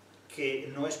que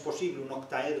no es posible un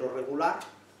octaedro regular,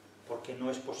 porque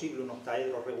no es posible un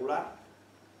octaedro regular,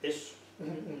 es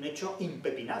un hecho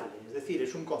impepinable, es decir,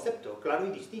 es un concepto claro y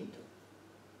distinto.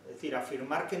 Es decir,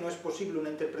 afirmar que no es posible una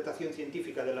interpretación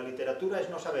científica de la literatura es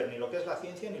no saber ni lo que es la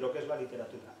ciencia ni lo que es la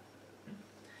literatura.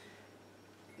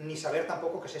 Ni saber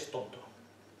tampoco que se es tonto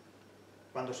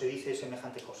cuando se dice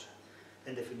semejante cosa,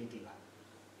 en definitiva.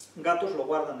 Gatos lo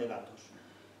guardan de gatos.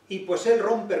 Y pues él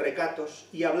rompe recatos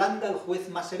y ablanda al juez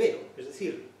más severo, es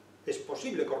decir, es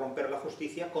posible corromper la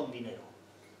justicia con dinero.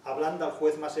 Ablanda al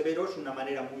juez más severo es una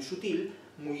manera muy sutil,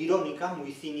 muy irónica,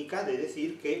 muy cínica de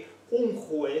decir que un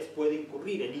juez puede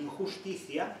incurrir en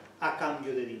injusticia a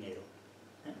cambio de dinero.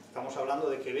 Estamos hablando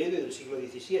de Quevedo y del siglo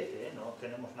XVII, no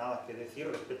tenemos nada que decir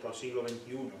respecto al siglo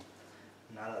XXI,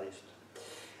 nada de esto.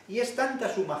 Y es tanta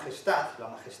su majestad, la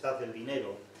majestad del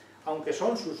dinero, aunque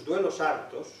son sus duelos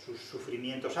hartos, sus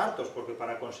sufrimientos hartos, porque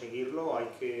para conseguirlo hay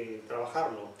que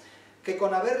trabajarlo, que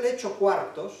con haberle hecho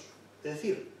cuartos, es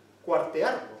decir,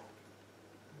 cuartearlo,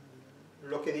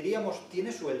 lo que diríamos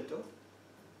tiene suelto,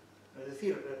 es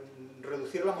decir,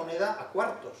 reducir la moneda a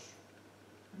cuartos.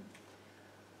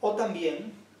 O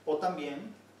también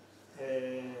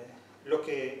lo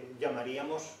que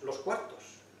llamaríamos los cuartos.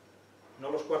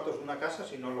 No los cuartos de una casa,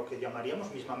 sino lo que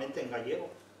llamaríamos mismamente en gallego,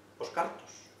 os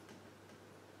cartos.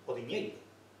 O diñeiro,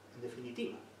 en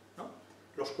definitiva, ¿no?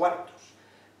 Los cuartos.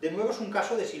 De nuevo es un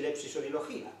caso de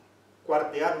silepsisodilogía.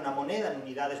 Cuartear una moneda en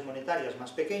unidades monetarias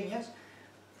más pequeñas,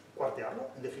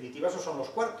 cuartearlo, en definitiva esos son los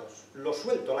cuartos. Lo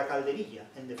suelto, la calderilla,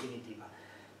 en definitiva.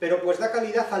 Pero pues da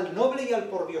calidad al noble y al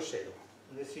pordiosero.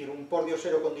 Es decir, un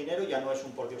pordiosero con dinero ya no es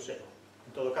un pordiosero.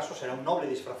 En todo caso será un noble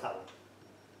disfrazado.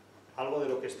 Algo de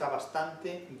lo que está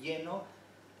bastante lleno,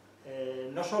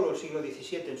 no solo el siglo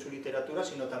XVII en su literatura,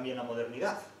 sino también la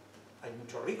modernidad. Hay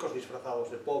muchos ricos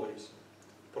disfrazados de pobres,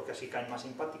 porque así caen más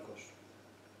simpáticos.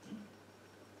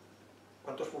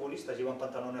 ¿Cuántos futbolistas llevan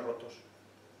pantalones rotos?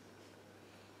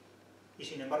 Y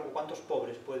sin embargo, ¿cuántos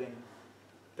pobres pueden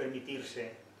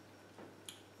permitirse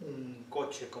un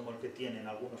coche como el que tienen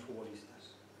algunos futbolistas?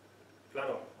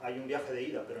 Claro, hay un viaje de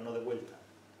ida, pero no de vuelta.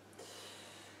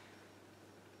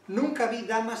 Nunca vi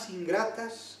damas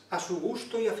ingratas a su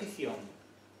gusto y afición.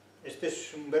 Este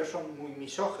es un verso muy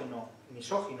misógino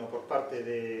por parte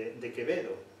de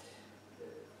Quevedo.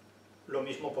 Lo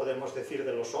mismo podemos decir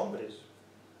de los hombres.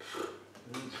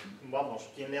 Vamos,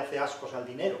 ¿quién le hace ascos al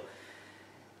dinero?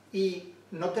 Y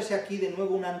nótese aquí de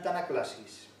nuevo una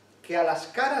antanaclasis, que a las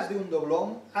caras de un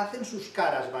doblón hacen sus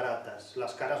caras baratas.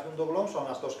 Las caras de un doblón son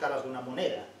las dos caras de una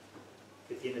moneda,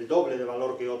 que tiene el doble de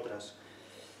valor que otras.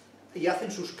 Y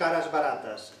hacen sus caras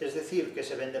baratas, es decir, que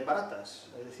se venden baratas,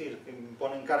 es decir, que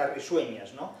ponen caras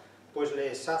risueñas, ¿no? Pues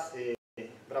les hace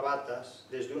bravatas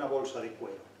desde una bolsa de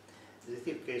cuero. Es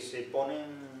decir, que se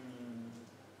ponen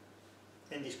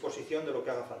en disposición de lo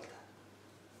que haga falta,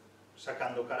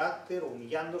 sacando carácter,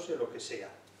 humillándose, lo que sea.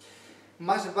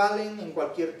 Más valen en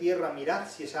cualquier tierra, mirad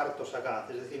si es harto sagaz,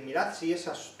 es decir, mirad si es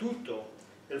astuto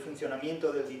el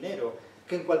funcionamiento del dinero,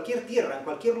 que en cualquier tierra, en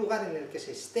cualquier lugar en el que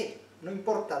se esté, no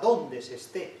importa dónde se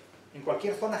esté, en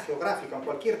cualquier zona geográfica, en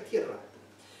cualquier tierra,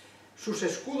 sus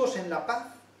escudos en la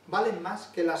paz valen más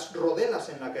que las rodelas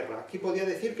en la guerra. Aquí podría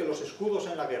decir que los escudos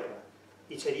en la guerra,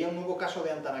 y sería un nuevo caso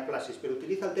de antanaclasis, pero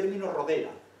utiliza el término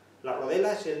rodela. La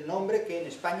rodela es el nombre que en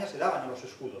España se daban a los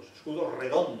escudos, escudos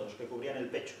redondos que cubrían el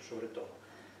pecho, sobre todo.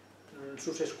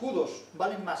 Sus escudos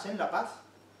valen más en la paz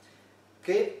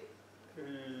que,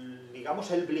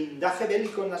 digamos, el blindaje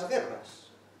bélico en las guerras.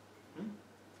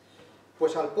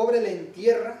 Pues al pobre le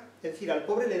entierra, es decir, al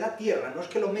pobre le da tierra, no es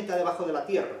que lo meta debajo de la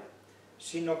tierra,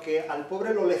 sino que al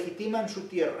pobre lo legitima en su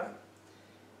tierra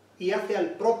y hace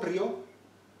al propio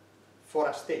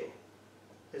forastero.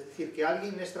 Es decir, que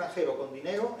alguien extranjero con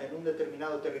dinero en un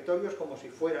determinado territorio es como si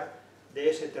fuera de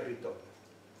ese territorio.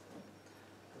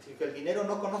 Es decir, que el dinero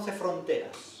no conoce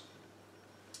fronteras.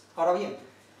 Ahora bien,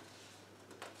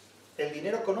 ¿el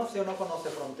dinero conoce o no conoce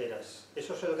fronteras?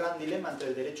 Eso es el gran dilema entre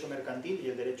el derecho mercantil y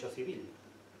el derecho civil.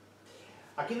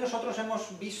 Aquí nosotros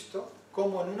hemos visto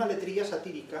cómo en una letrilla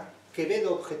satírica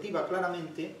Quevedo objetiva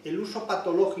claramente el uso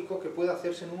patológico que puede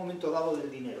hacerse en un momento dado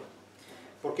del dinero.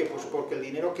 ¿Por qué? Pues porque el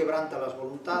dinero quebranta las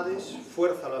voluntades,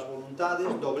 fuerza las voluntades,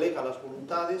 doblega las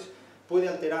voluntades, puede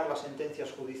alterar las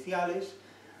sentencias judiciales,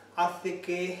 hace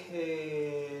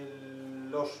que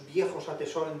los viejos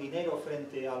atesoren dinero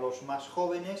frente a los más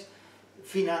jóvenes,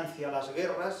 financia las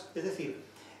guerras, es decir,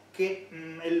 que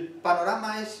el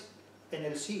panorama es en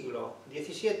el siglo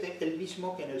XVII el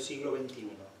mismo que en el siglo XXI.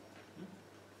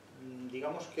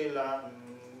 Digamos que la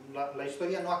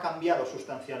historia no ha cambiado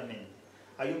sustancialmente.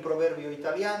 Hay un proverbio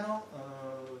italiano,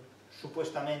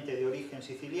 supuestamente de origen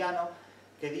siciliano,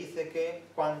 que dice que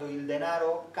cuando el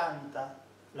denaro canta,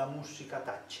 la música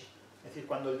tace. Es decir,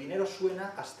 cuando el dinero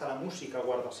suena, hasta la música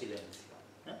guarda silencio.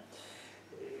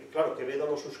 Claro, Quevedo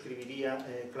lo suscribiría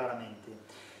claramente.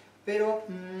 Pero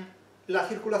la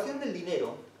circulación del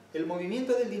dinero, el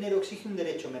movimiento del dinero exige un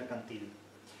derecho mercantil.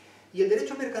 Y el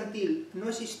derecho mercantil no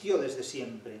existió desde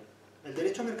siempre. El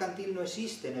derecho mercantil no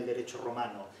existe en el derecho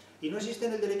romano. Y no existe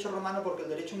en el derecho romano porque el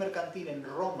derecho mercantil en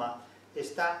Roma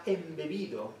está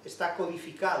embebido, está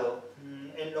codificado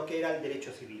en lo que era el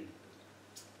derecho civil.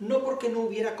 No porque no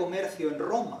hubiera comercio en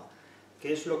Roma,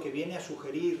 que es lo que viene a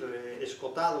sugerir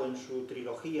Escotado en su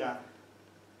trilogía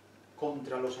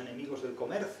contra los enemigos del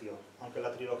comercio. Aunque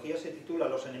la trilogía se titula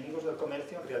Los enemigos del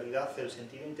comercio, en realidad el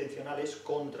sentido intencional es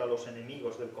contra los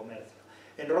enemigos del comercio.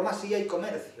 En Roma sí hay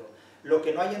comercio, lo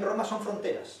que no hay en Roma son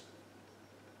fronteras.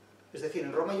 Es decir,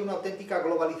 en Roma hay una auténtica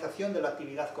globalización de la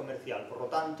actividad comercial, por lo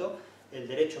tanto, el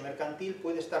derecho mercantil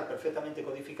puede estar perfectamente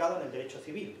codificado en el derecho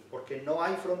civil, porque no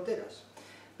hay fronteras.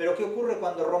 Pero ¿qué ocurre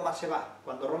cuando Roma se va?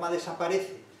 Cuando Roma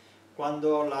desaparece,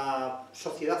 cuando la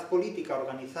sociedad política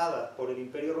organizada por el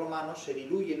Imperio Romano se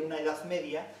diluye en una Edad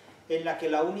Media en la que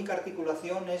la única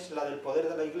articulación es la del poder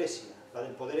de la Iglesia, la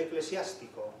del poder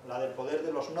eclesiástico, la del poder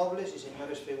de los nobles y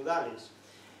señores feudales,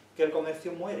 que el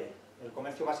comercio muere. El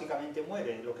comercio básicamente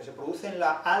muere. Lo que se produce en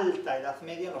la alta Edad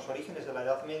Media, en los orígenes de la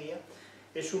Edad Media,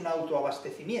 es un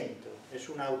autoabastecimiento, es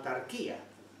una autarquía.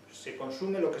 Se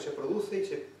consume lo que se produce y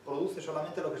se produce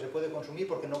solamente lo que se puede consumir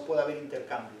porque no puede haber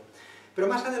intercambio. Pero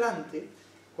más adelante,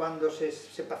 cuando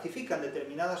se pacifican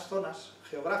determinadas zonas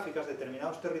geográficas,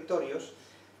 determinados territorios,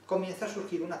 comienza a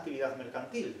surgir una actividad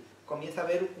mercantil. Comienza a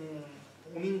haber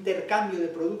un intercambio de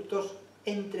productos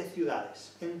entre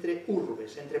ciudades, entre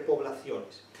urbes, entre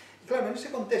poblaciones. Y claro, en ese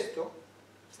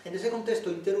contexto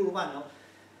interurbano,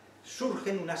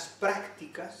 surgen unas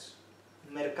prácticas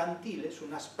mercantiles,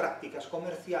 unas prácticas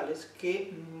comerciales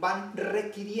que van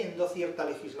requiriendo cierta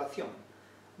legislación,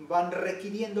 van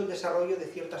requiriendo el desarrollo de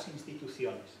ciertas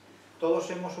instituciones. Todos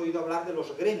hemos oído hablar de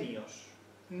los gremios,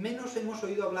 menos hemos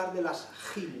oído hablar de las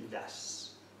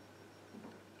gildas.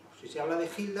 Si se habla de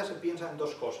gildas se piensa en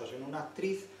dos cosas, en una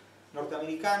actriz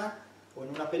norteamericana o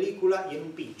en una película y en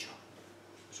un pincho.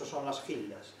 Esas son las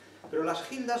gildas. Pero las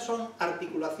gildas son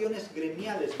articulaciones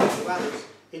gremiales medievales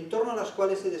en torno a las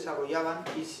cuales se desarrollaban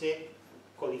y se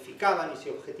codificaban y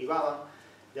se objetivaban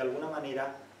de alguna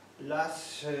manera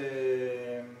las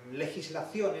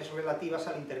legislaciones relativas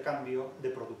al intercambio de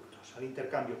productos, al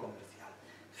intercambio comercial.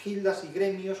 Gildas y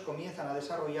gremios comienzan a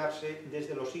desarrollarse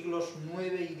desde los siglos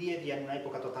IX y X, ya en una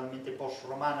época totalmente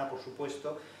post-romana, por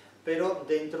supuesto, pero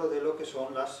dentro de lo que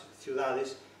son las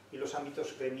ciudades y los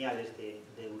ámbitos gremiales de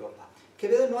Europa.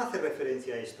 Quevedo no hace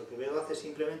referencia a esto, Quevedo hace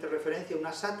simplemente referencia a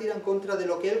una sátira en contra de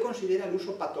lo que él considera el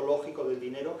uso patológico del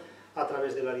dinero a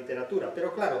través de la literatura.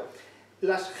 Pero claro,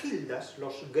 las gildas,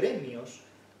 los gremios,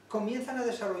 comienzan a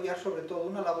desarrollar sobre todo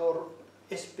una labor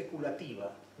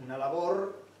especulativa, una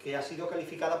labor que ha sido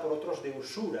calificada por otros de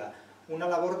usura, una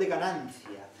labor de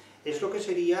ganancia. Es lo que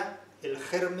sería el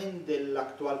germen del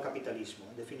actual capitalismo,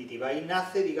 en definitiva. Ahí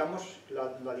nace, digamos,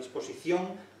 la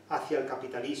disposición hacia el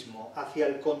capitalismo, hacia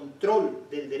el control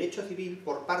del derecho civil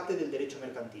por parte del derecho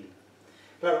mercantil.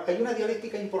 Claro, hay una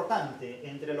dialéctica importante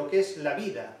entre lo que es la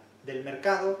vida del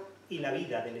mercado y la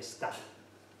vida del Estado.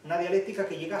 Una dialéctica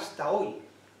que llega hasta hoy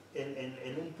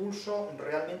en un pulso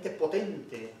realmente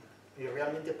potente y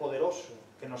realmente poderoso,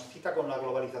 que nos cita con la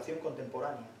globalización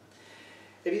contemporánea.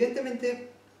 Evidentemente,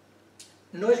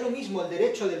 no es lo mismo el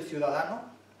derecho del ciudadano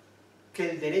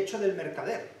que el derecho del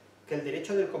mercader, que el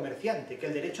derecho del comerciante, que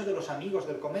el derecho de los amigos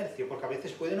del comercio, porque a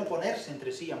veces pueden oponerse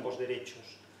entre sí ambos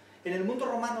derechos. En el mundo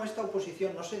romano esta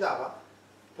oposición no se daba,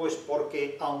 pues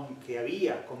porque aunque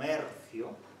había comercio,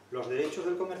 los derechos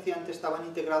del comerciante estaban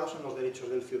integrados en los derechos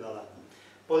del ciudadano.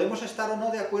 Podemos estar o no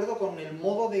de acuerdo con el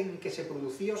modo en que se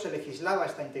producía o se legislaba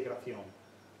esta integración,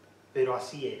 pero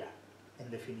así era, en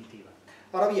definitiva.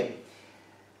 Ahora bien,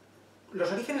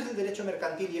 los orígenes del derecho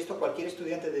mercantil, y esto cualquier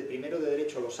estudiante de primero de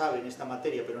Derecho lo sabe en esta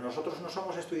materia, pero nosotros no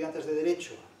somos estudiantes de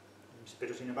Derecho,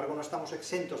 pero sin embargo no estamos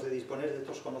exentos de disponer de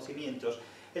estos conocimientos.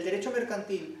 El derecho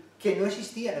mercantil, que no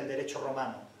existía en el derecho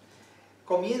romano,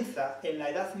 comienza en la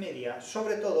Edad Media,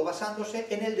 sobre todo basándose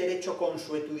en el derecho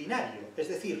consuetudinario, es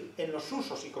decir, en los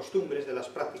usos y costumbres de las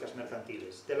prácticas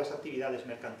mercantiles, de las actividades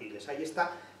mercantiles. Ahí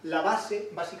está la base,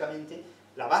 básicamente,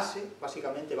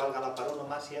 valga la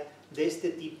paronomasia, de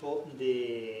este tipo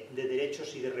de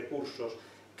derechos y de recursos,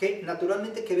 que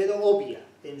naturalmente Quevedo obvia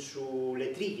en su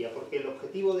letrilla, porque el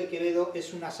objetivo de Quevedo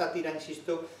es una sátira,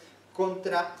 insisto,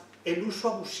 contra el uso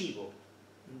abusivo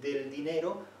del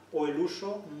dinero o el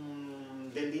uso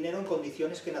del dinero en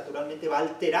condiciones que naturalmente va a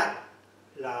alterar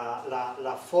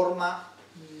la forma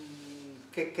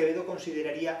que Quevedo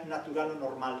consideraría natural o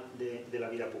normal de la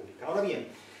vida pública. Ahora bien,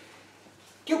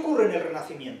 ¿qué ocurre en el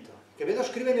Renacimiento? Quevedo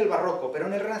escribe en el Barroco, pero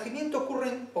en el Renacimiento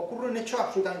ocurre un hecho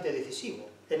absolutamente decisivo.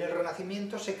 En el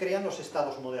Renacimiento se crean los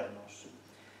estados modernos.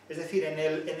 Es decir, en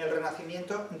el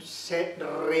Renacimiento se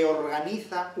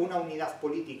reorganiza una unidad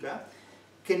política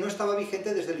que no estaba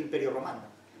vigente desde el Imperio Romano.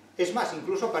 Es más,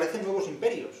 incluso aparecen nuevos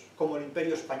imperios, como el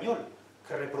Imperio Español,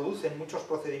 que reproduce en muchos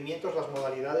procedimientos las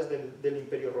modalidades del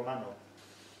Imperio Romano.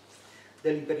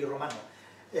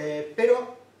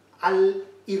 Pero al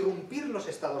irrumpir los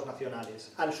estados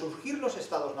nacionales, al surgir los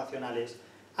estados nacionales,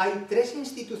 hay tres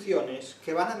instituciones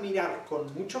que van a mirar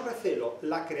con mucho recelo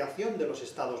la creación de los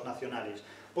estados nacionales,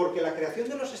 porque la creación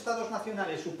de los estados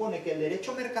nacionales supone que el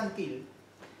derecho mercantil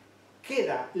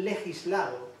queda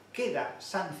legislado, queda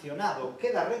sancionado,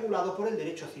 queda regulado por el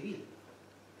derecho civil.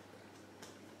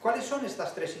 ¿Cuáles son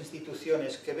estas tres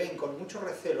instituciones que ven con mucho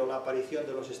recelo la aparición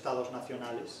de los estados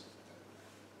nacionales?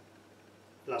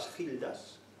 Las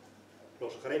gildas,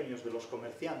 los gremios de los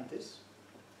comerciantes,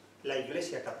 la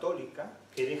Iglesia católica,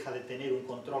 que deja de tener un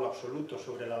control absoluto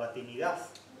sobre la latinidad,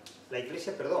 la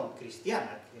Iglesia,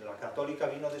 cristiana, que la católica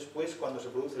vino después cuando se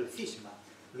produce el cisma,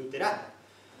 luterana,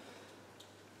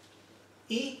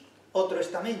 y otro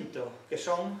estamento, que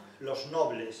son los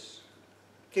nobles,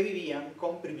 que vivían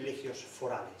con privilegios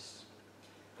forales.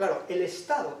 Claro, el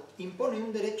Estado impone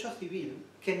un derecho civil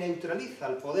que neutraliza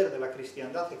el poder de la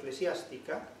cristiandad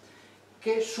eclesiástica,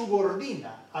 que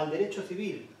subordina al derecho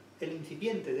civil el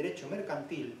incipiente derecho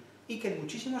mercantil y que en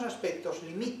muchísimos aspectos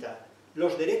limita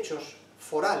los derechos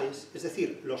forales, es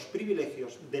decir, los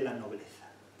privilegios de la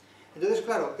nobleza. Entonces,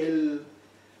 claro, el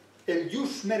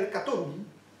jus mercatorum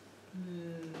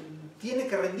tiene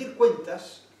que rendir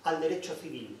cuentas al derecho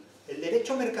civil. El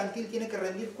derecho mercantil tiene que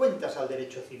rendir cuentas al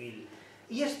derecho civil.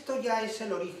 Y esto ya es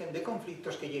el origen de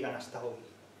conflictos que llegan hasta hoy.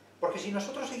 Porque si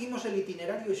nosotros seguimos el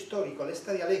itinerario histórico de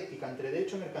esta dialéctica entre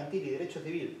derecho mercantil y derecho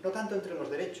civil, no tanto entre los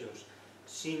derechos,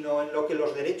 sino en lo que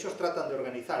los derechos tratan de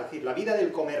organizar, es decir, la vida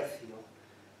del comercio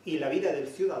y la vida del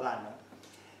ciudadano,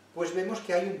 pues vemos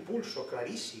que hay un pulso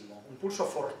clarísimo, un pulso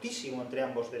fortísimo entre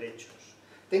ambos derechos.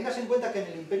 Tengas en cuenta que en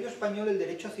el Imperio Español el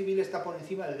derecho civil está por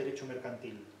encima del derecho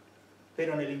mercantil,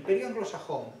 pero en el Imperio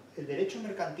anglosajón el derecho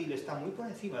mercantil está muy por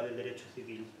encima del derecho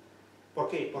civil. ¿Por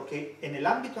qué? Porque en el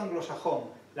ámbito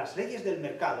anglosajón las leyes del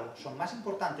mercado son más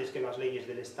importantes que las leyes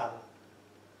del Estado,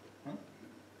 ¿no?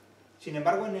 Sin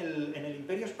embargo, en el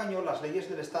Imperio Español las leyes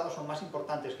del Estado son más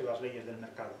importantes que las leyes del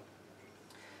mercado.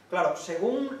 Claro,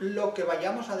 según lo que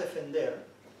vayamos a defender,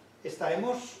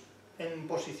 estaremos en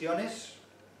posiciones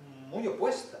muy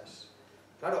opuestas.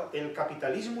 Claro, el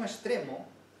capitalismo extremo,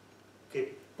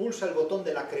 que pulsa el botón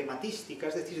de la crematística,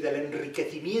 es decir, del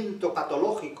enriquecimiento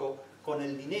patológico con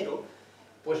el dinero,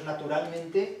 pues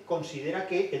naturalmente considera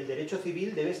que el derecho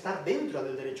civil debe estar dentro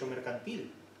del derecho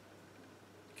mercantil.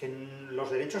 Que los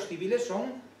derechos civiles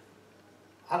son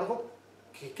algo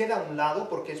que queda a un lado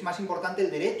porque es más importante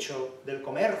el derecho del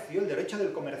comercio, el derecho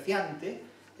del comerciante,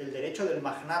 el derecho del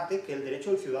magnate que el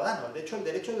derecho del ciudadano. De hecho, el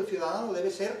derecho del ciudadano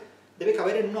debe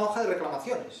caber en una hoja de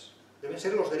reclamaciones. Deben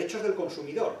ser los derechos del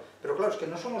consumidor. Pero claro, es que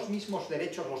no son los mismos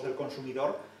derechos los del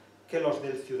consumidor que los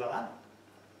del ciudadano.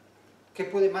 ¿Qué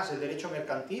puede más, el derecho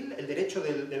mercantil, el derecho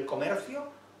del comercio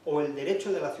o el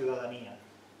derecho de la ciudadanía?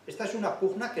 Esta es una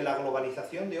pugna que la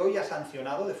globalización de hoy ha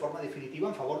sancionado de forma definitiva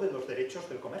en favor de los derechos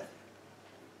del comercio.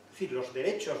 Es decir, los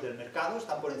derechos del mercado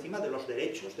están por encima de los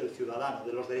derechos del ciudadano,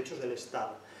 de los derechos del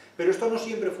Estado. Pero esto no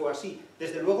siempre fue así.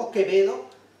 Desde luego Quevedo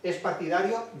es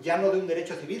partidario ya no de un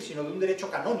derecho civil, sino de un derecho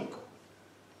canónico.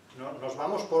 ¿No? Nos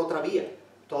vamos por otra vía,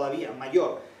 todavía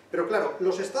mayor. Pero claro,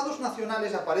 los estados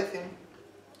nacionales aparecen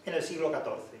en el siglo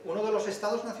XIV. Uno de los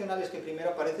estados nacionales que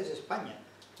primero aparece es España,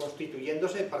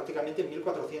 constituyéndose prácticamente en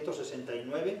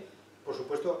 1469, por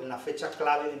supuesto en la fecha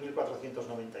clave de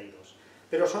 1492.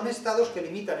 Pero son estados que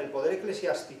limitan el poder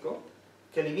eclesiástico,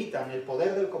 que limitan el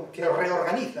poder que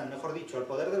reorganizan, mejor dicho, el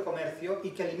poder del comercio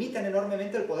y que limitan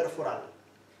enormemente el poder foral.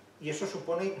 Y eso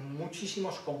supone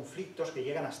muchísimos conflictos que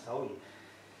llegan hasta hoy.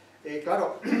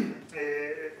 Claro,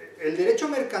 el derecho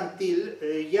mercantil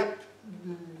ya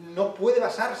no puede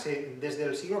basarse desde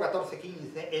el siglo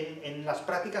XIV-XV en las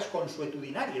prácticas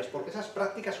consuetudinarias, porque esas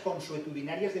prácticas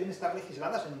consuetudinarias deben estar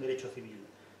legisladas en un derecho civil.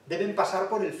 Deben pasar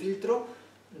por el filtro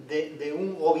de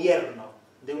un gobierno,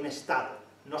 de un Estado,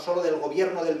 no solo del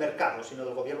gobierno del mercado, sino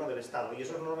del gobierno del Estado, y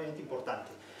eso es enormemente importante.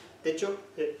 De hecho,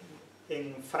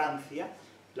 en Francia,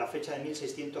 la fecha de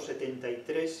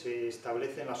 1673 se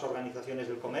establecen las organizaciones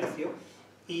del comercio,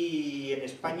 y en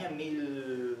España,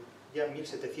 ya en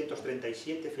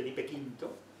 1737, Felipe V,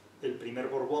 el primer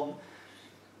Borbón,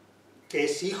 que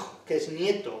es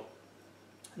nieto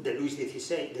de Luis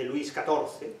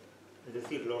XIV, es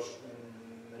decir,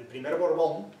 el primer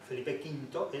Borbón, Felipe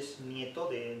V, es nieto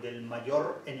del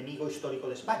mayor enemigo histórico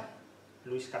de España,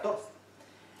 Luis XIV,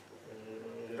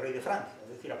 el rey de Francia.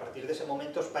 Es decir, a partir de ese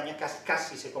momento España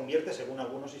casi se convierte, según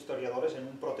algunos historiadores, en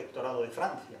un protectorado de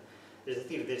Francia. Es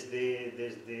decir,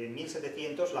 desde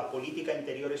 1700 la política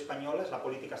interior española es la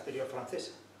política exterior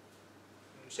francesa,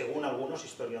 según algunos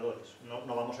historiadores.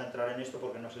 No vamos a entrar en esto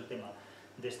porque no es el tema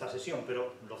de esta sesión,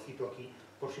 pero lo cito aquí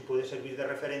por si puede servir de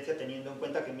referencia, teniendo en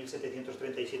cuenta que en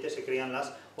 1737 se crean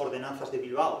las ordenanzas de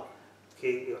Bilbao,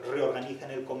 que reorganizan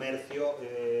el comercio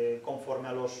conforme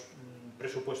a los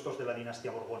presupuestos de la dinastía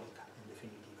borbónica, en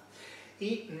definitiva.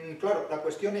 Y, claro, la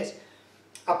cuestión es,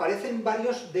 aparecen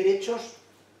varios derechos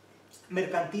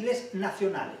mercantiles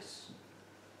nacionales,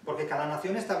 porque cada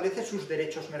nación establece sus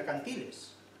derechos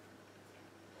mercantiles.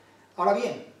 Ahora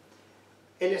bien,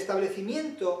 el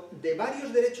establecimiento de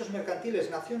varios derechos mercantiles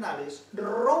nacionales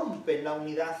rompen la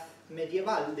unidad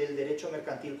medieval del derecho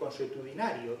mercantil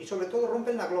consuetudinario y sobre todo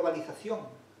rompen la globalización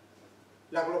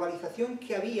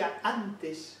que había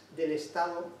antes del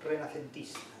Estado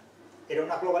renacentista. Era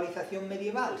una globalización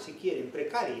medieval, si quieren,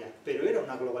 precaria, pero era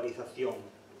una globalización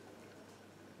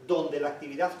donde la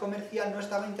actividad comercial no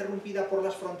estaba interrumpida por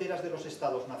las fronteras de los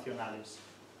estados nacionales.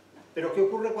 ¿Pero qué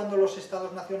ocurre cuando los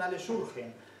estados nacionales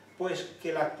surgen? Pues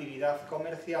que la actividad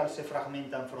comercial se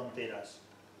fragmenta en fronteras.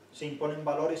 Se imponen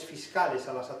valores fiscales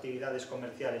a las actividades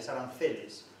comerciales,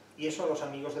 aranceles, y eso a los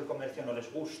amigos del comercio no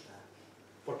les gusta.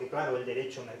 Porque claro, el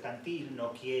derecho mercantil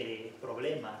no quiere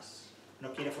problemas,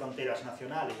 no quiere fronteras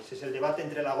nacionales. Es el debate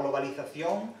entre la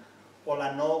globalización o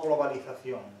la no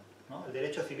globalización, ¿no? El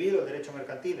derecho civil o el derecho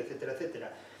mercantil, etcétera,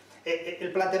 etcétera.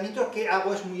 El planteamiento que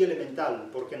hago es muy elemental,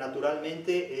 porque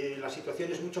naturalmente la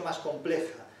situación es mucho más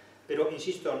compleja. Pero,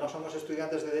 insisto, no somos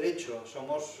estudiantes de Derecho,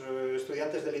 somos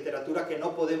estudiantes de literatura que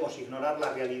no podemos ignorar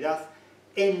la realidad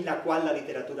en la cual la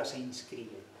literatura se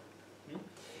inscribe.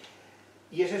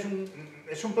 Y ese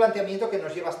es un planteamiento que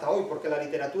nos lleva hasta hoy, porque la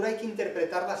literatura hay que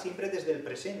interpretarla siempre desde el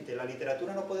presente. La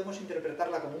literatura no podemos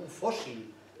interpretarla como un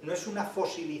fósil, no es una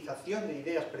fosilización de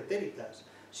ideas pretéritas,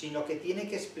 sino que tiene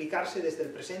que explicarse desde el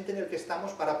presente en el que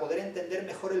estamos para poder entender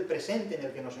mejor el presente en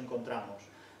el que nos encontramos.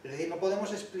 Es decir, no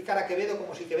podemos explicar a Quevedo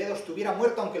como si Quevedo estuviera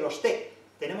muerto aunque lo esté.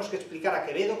 Tenemos que explicar a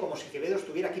Quevedo como si Quevedo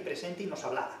estuviera aquí presente y nos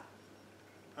hablara,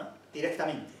 ¿no?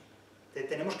 Directamente.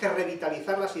 Tenemos que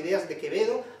revitalizar las ideas de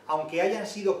Quevedo, aunque hayan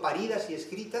sido paridas y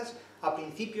escritas a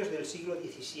principios del siglo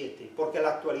XVII, porque la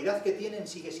actualidad que tienen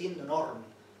sigue siendo enorme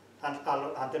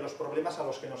ante los problemas a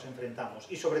los que nos enfrentamos.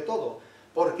 Y sobre todo,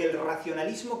 porque el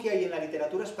racionalismo que hay en la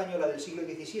literatura española del siglo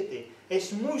XVII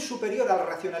es muy superior al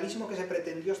racionalismo que se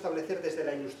pretendió establecer desde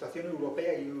la Ilustración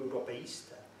europea y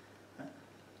europeísta,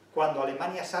 cuando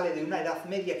Alemania sale de una Edad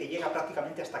Media que llega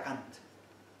prácticamente hasta Kant.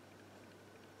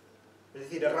 Es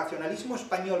decir, el racionalismo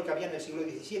español que había en el siglo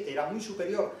XVII era muy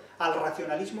superior al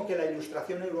racionalismo que la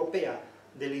Ilustración europea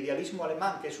del idealismo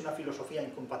alemán, que es una filosofía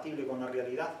incompatible con la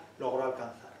realidad, logró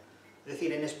alcanzar. Es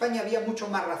decir, en España había mucho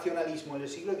más racionalismo en el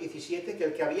siglo XVII que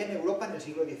el que había en Europa en el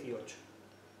siglo XVIII.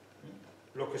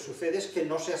 Lo que sucede es que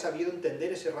no se ha sabido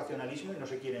entender ese racionalismo y no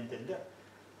se quiere entender.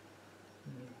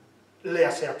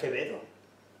 léase a Quevedo,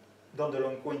 donde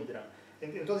lo encuentran.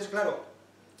 Entonces, claro,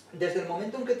 desde el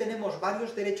momento en que tenemos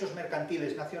varios derechos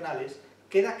mercantiles nacionales,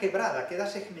 queda quebrada, queda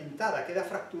segmentada, queda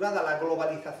fracturada la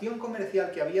globalización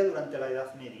comercial que había durante la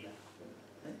Edad Media.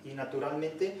 Y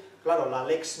naturalmente, claro, la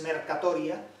lex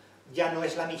mercatoria ya no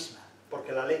es la misma,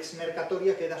 porque la lex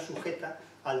mercatoria queda sujeta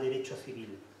al derecho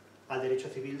civil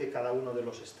de cada uno de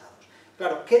los estados.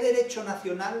 Claro, ¿qué derecho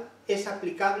nacional es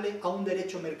aplicable a un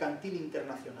derecho mercantil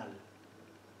internacional?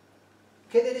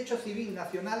 ¿Qué derecho civil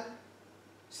nacional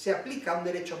se aplica a un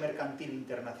derecho mercantil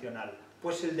internacional?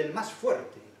 Pues el del más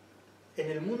fuerte. En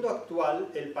el mundo actual,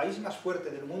 el país más fuerte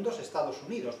del mundo es Estados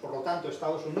Unidos, por lo tanto,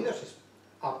 Estados Unidos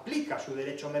aplica su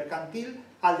derecho mercantil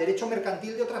al derecho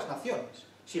mercantil de otras naciones.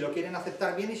 Si lo quieren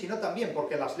aceptar bien y si no también,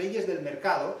 porque las leyes del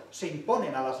mercado se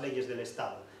imponen a las leyes del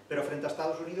Estado. Pero frente a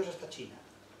Estados Unidos está China,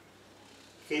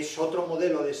 que es otro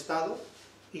modelo de Estado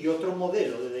y otro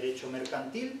modelo de derecho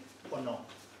mercantil, ¿o no?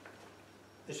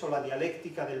 Eso la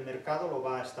dialéctica del mercado lo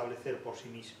va a establecer por sí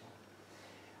mismo.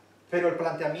 Pero el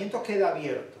planteamiento queda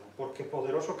abierto, porque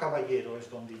poderoso caballero es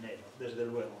don dinero, desde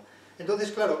luego.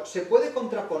 Entonces, claro, se puede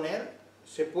contraponer,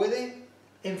 se puede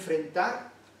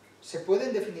enfrentar, se puede,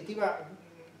 en definitiva,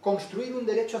 construir un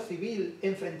derecho civil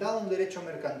enfrentado a un derecho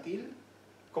mercantil,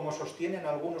 como sostienen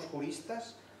algunos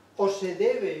juristas, o se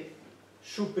debe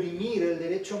suprimir el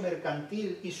derecho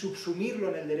mercantil y subsumirlo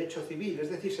en el derecho civil, es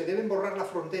decir, se deben borrar la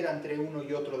frontera entre uno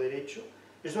y otro derecho.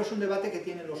 Eso es un debate que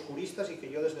tienen los juristas y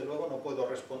que yo desde luego no puedo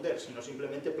responder, sino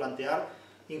simplemente plantear,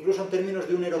 incluso en términos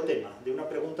de un erotema, de una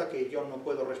pregunta que yo no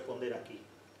puedo responder aquí,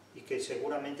 y que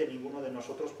seguramente ninguno de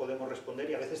nosotros podemos responder,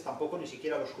 y a veces tampoco ni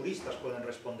siquiera los juristas pueden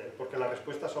responder, porque la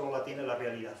respuesta solo la tiene la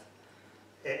realidad,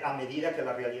 a medida que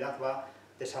la realidad va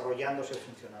desarrollándose,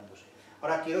 funcionándose.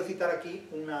 Ahora, quiero citar aquí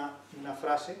una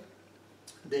frase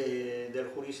del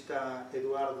jurista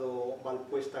Eduardo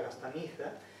Valpuesta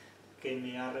Gastaniza, que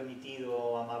me ha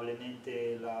remitido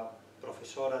amablemente la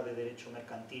profesora de Derecho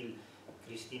Mercantil,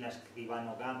 Cristina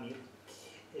Escribano Gamir,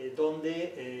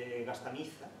 donde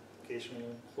Gastaniza, que es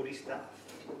un jurista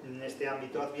en este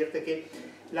ámbito, advierte que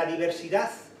la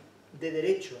diversidad de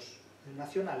derechos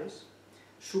nacionales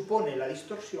supone la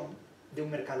distorsión de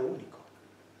un mercado único.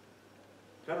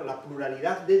 Claro, la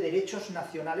pluralidad de derechos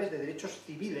nacionales, de derechos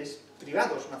civiles,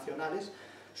 privados nacionales,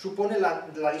 supone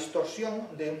la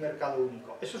distorsión de un mercado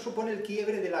único. Eso supone el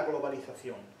quiebre de la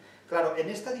globalización. Claro, en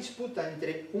esta disputa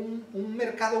entre un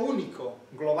mercado único,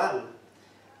 global,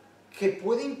 que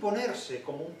puede imponerse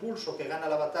como un pulso que gana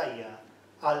la batalla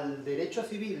al derecho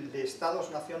civil de estados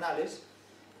nacionales,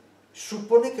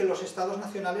 supone que los estados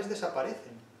nacionales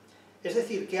desaparecen. Es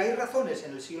decir, que hay razones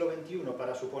en el siglo XXI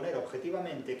para suponer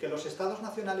objetivamente que los estados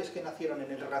nacionales que nacieron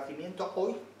en el Renacimiento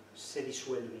hoy se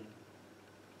disuelven,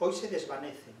 hoy se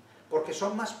desvanecen, porque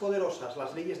son más poderosas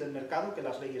las leyes del mercado que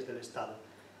las leyes del Estado.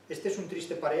 Este es un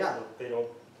triste pareado,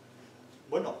 pero,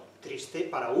 bueno, triste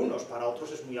para unos, para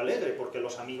otros es muy alegre, porque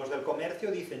los amigos del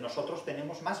comercio dicen: nosotros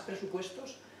tenemos más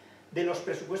presupuestos de los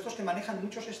presupuestos que manejan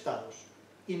muchos estados,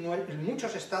 y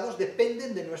muchos estados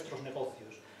dependen de nuestros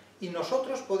negocios. Y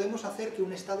nosotros podemos hacer que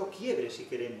un Estado quiebre si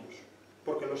queremos,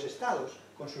 porque los Estados,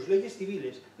 con sus leyes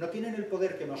civiles, no tienen el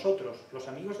poder que nosotros, los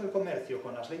amigos del comercio,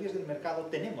 con las leyes del mercado,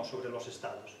 tenemos sobre los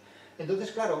Estados.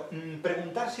 Entonces, claro,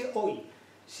 preguntarse hoy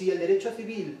si el derecho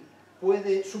civil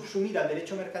puede subsumir al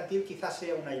derecho mercantil quizás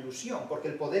sea una ilusión, porque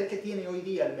el poder que tiene hoy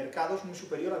día el mercado es muy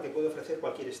superior al que puede ofrecer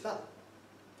cualquier Estado.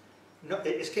 No,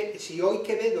 es que si hoy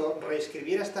Quevedo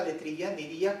reescribiera esta letrilla,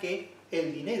 diría que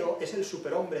el dinero es el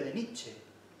superhombre de Nietzsche.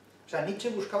 O sea, Nietzsche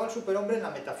buscaba el superhombre en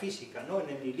la metafísica, ¿no? En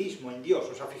el nihilismo, en Dios.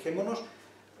 O sea, fijémonos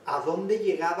a dónde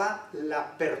llegaba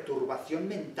la perturbación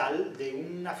mental de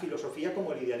una filosofía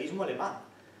como el idealismo alemán.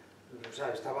 O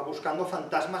sea, estaba buscando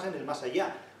fantasmas en el más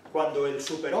allá, cuando el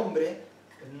superhombre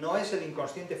no es el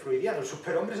inconsciente freudiano, el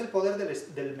superhombre es el poder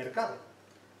del mercado,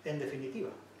 en definitiva.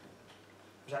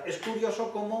 O sea, es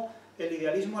curioso cómo el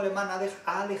idealismo alemán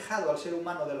ha alejado al ser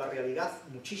humano de la realidad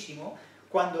muchísimo,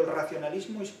 cuando el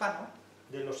racionalismo hispano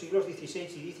de los siglos XVI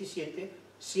y XVII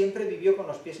siempre vivió con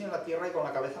los pies en la tierra y con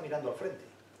la cabeza mirando al frente,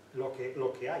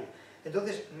 lo que hay.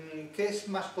 Entonces, ¿qué es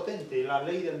más potente, la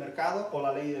ley del mercado o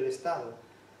la ley del Estado?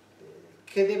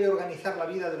 ¿Qué debe organizar la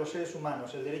vida de los seres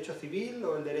humanos, el derecho civil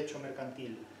o el derecho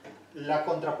mercantil? ¿La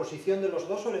contraposición de los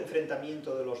dos o el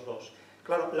enfrentamiento de los dos?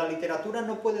 Claro, la literatura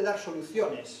no puede dar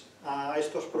soluciones a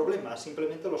estos problemas,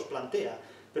 simplemente los plantea.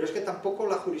 Pero es que tampoco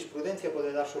la jurisprudencia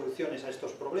puede dar soluciones a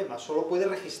estos problemas, solo puede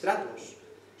registrarlos,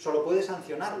 solo puede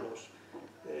sancionarlos.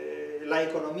 La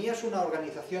economía es una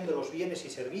organización de los bienes y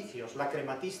servicios, la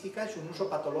crematística es un uso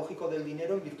patológico del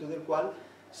dinero en virtud del cual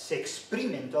se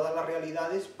exprimen todas las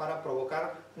realidades para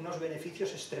provocar unos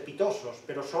beneficios estrepitosos,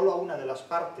 pero solo a una de las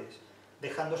partes,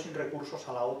 dejando sin recursos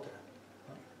a la otra.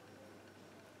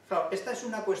 Claro, esta es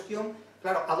una cuestión,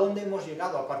 claro, ¿a dónde hemos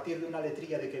llegado a partir de una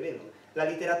letrilla de Quevedo? La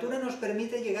literatura nos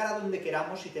permite llegar a donde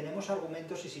queramos si tenemos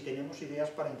argumentos y si tenemos ideas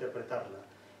para interpretarla.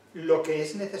 Lo que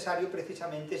es necesario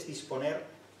precisamente es disponer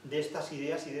de estas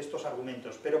ideas y de estos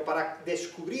argumentos, pero para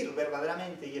descubrir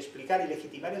verdaderamente y explicar y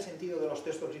legitimar el sentido de los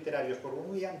textos literarios, por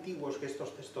muy antiguos que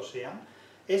estos textos sean,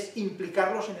 es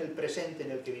implicarlos en el presente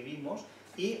en el que vivimos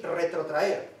y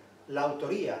retrotraer la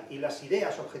autoría y las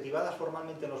ideas objetivadas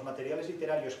formalmente en los materiales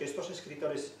literarios que estos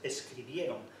escritores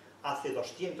escribieron hace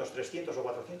 200, 300 o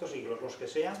 400 siglos, los que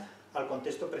sean, al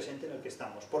contexto presente en el que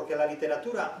estamos. Porque la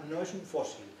literatura no es un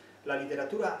fósil, la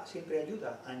literatura siempre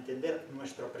ayuda a entender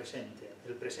nuestro presente,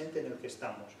 el presente en el que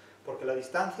estamos, porque la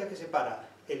distancia que separa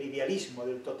el idealismo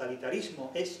del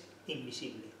totalitarismo es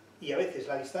invisible. Y a veces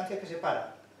la distancia que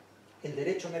separa el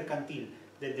derecho mercantil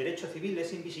del derecho civil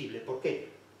es invisible. ¿Por qué?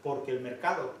 Porque el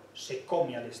mercado se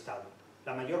come al Estado.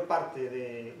 La mayor parte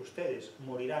de ustedes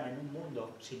morirán en un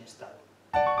mundo sin Estado.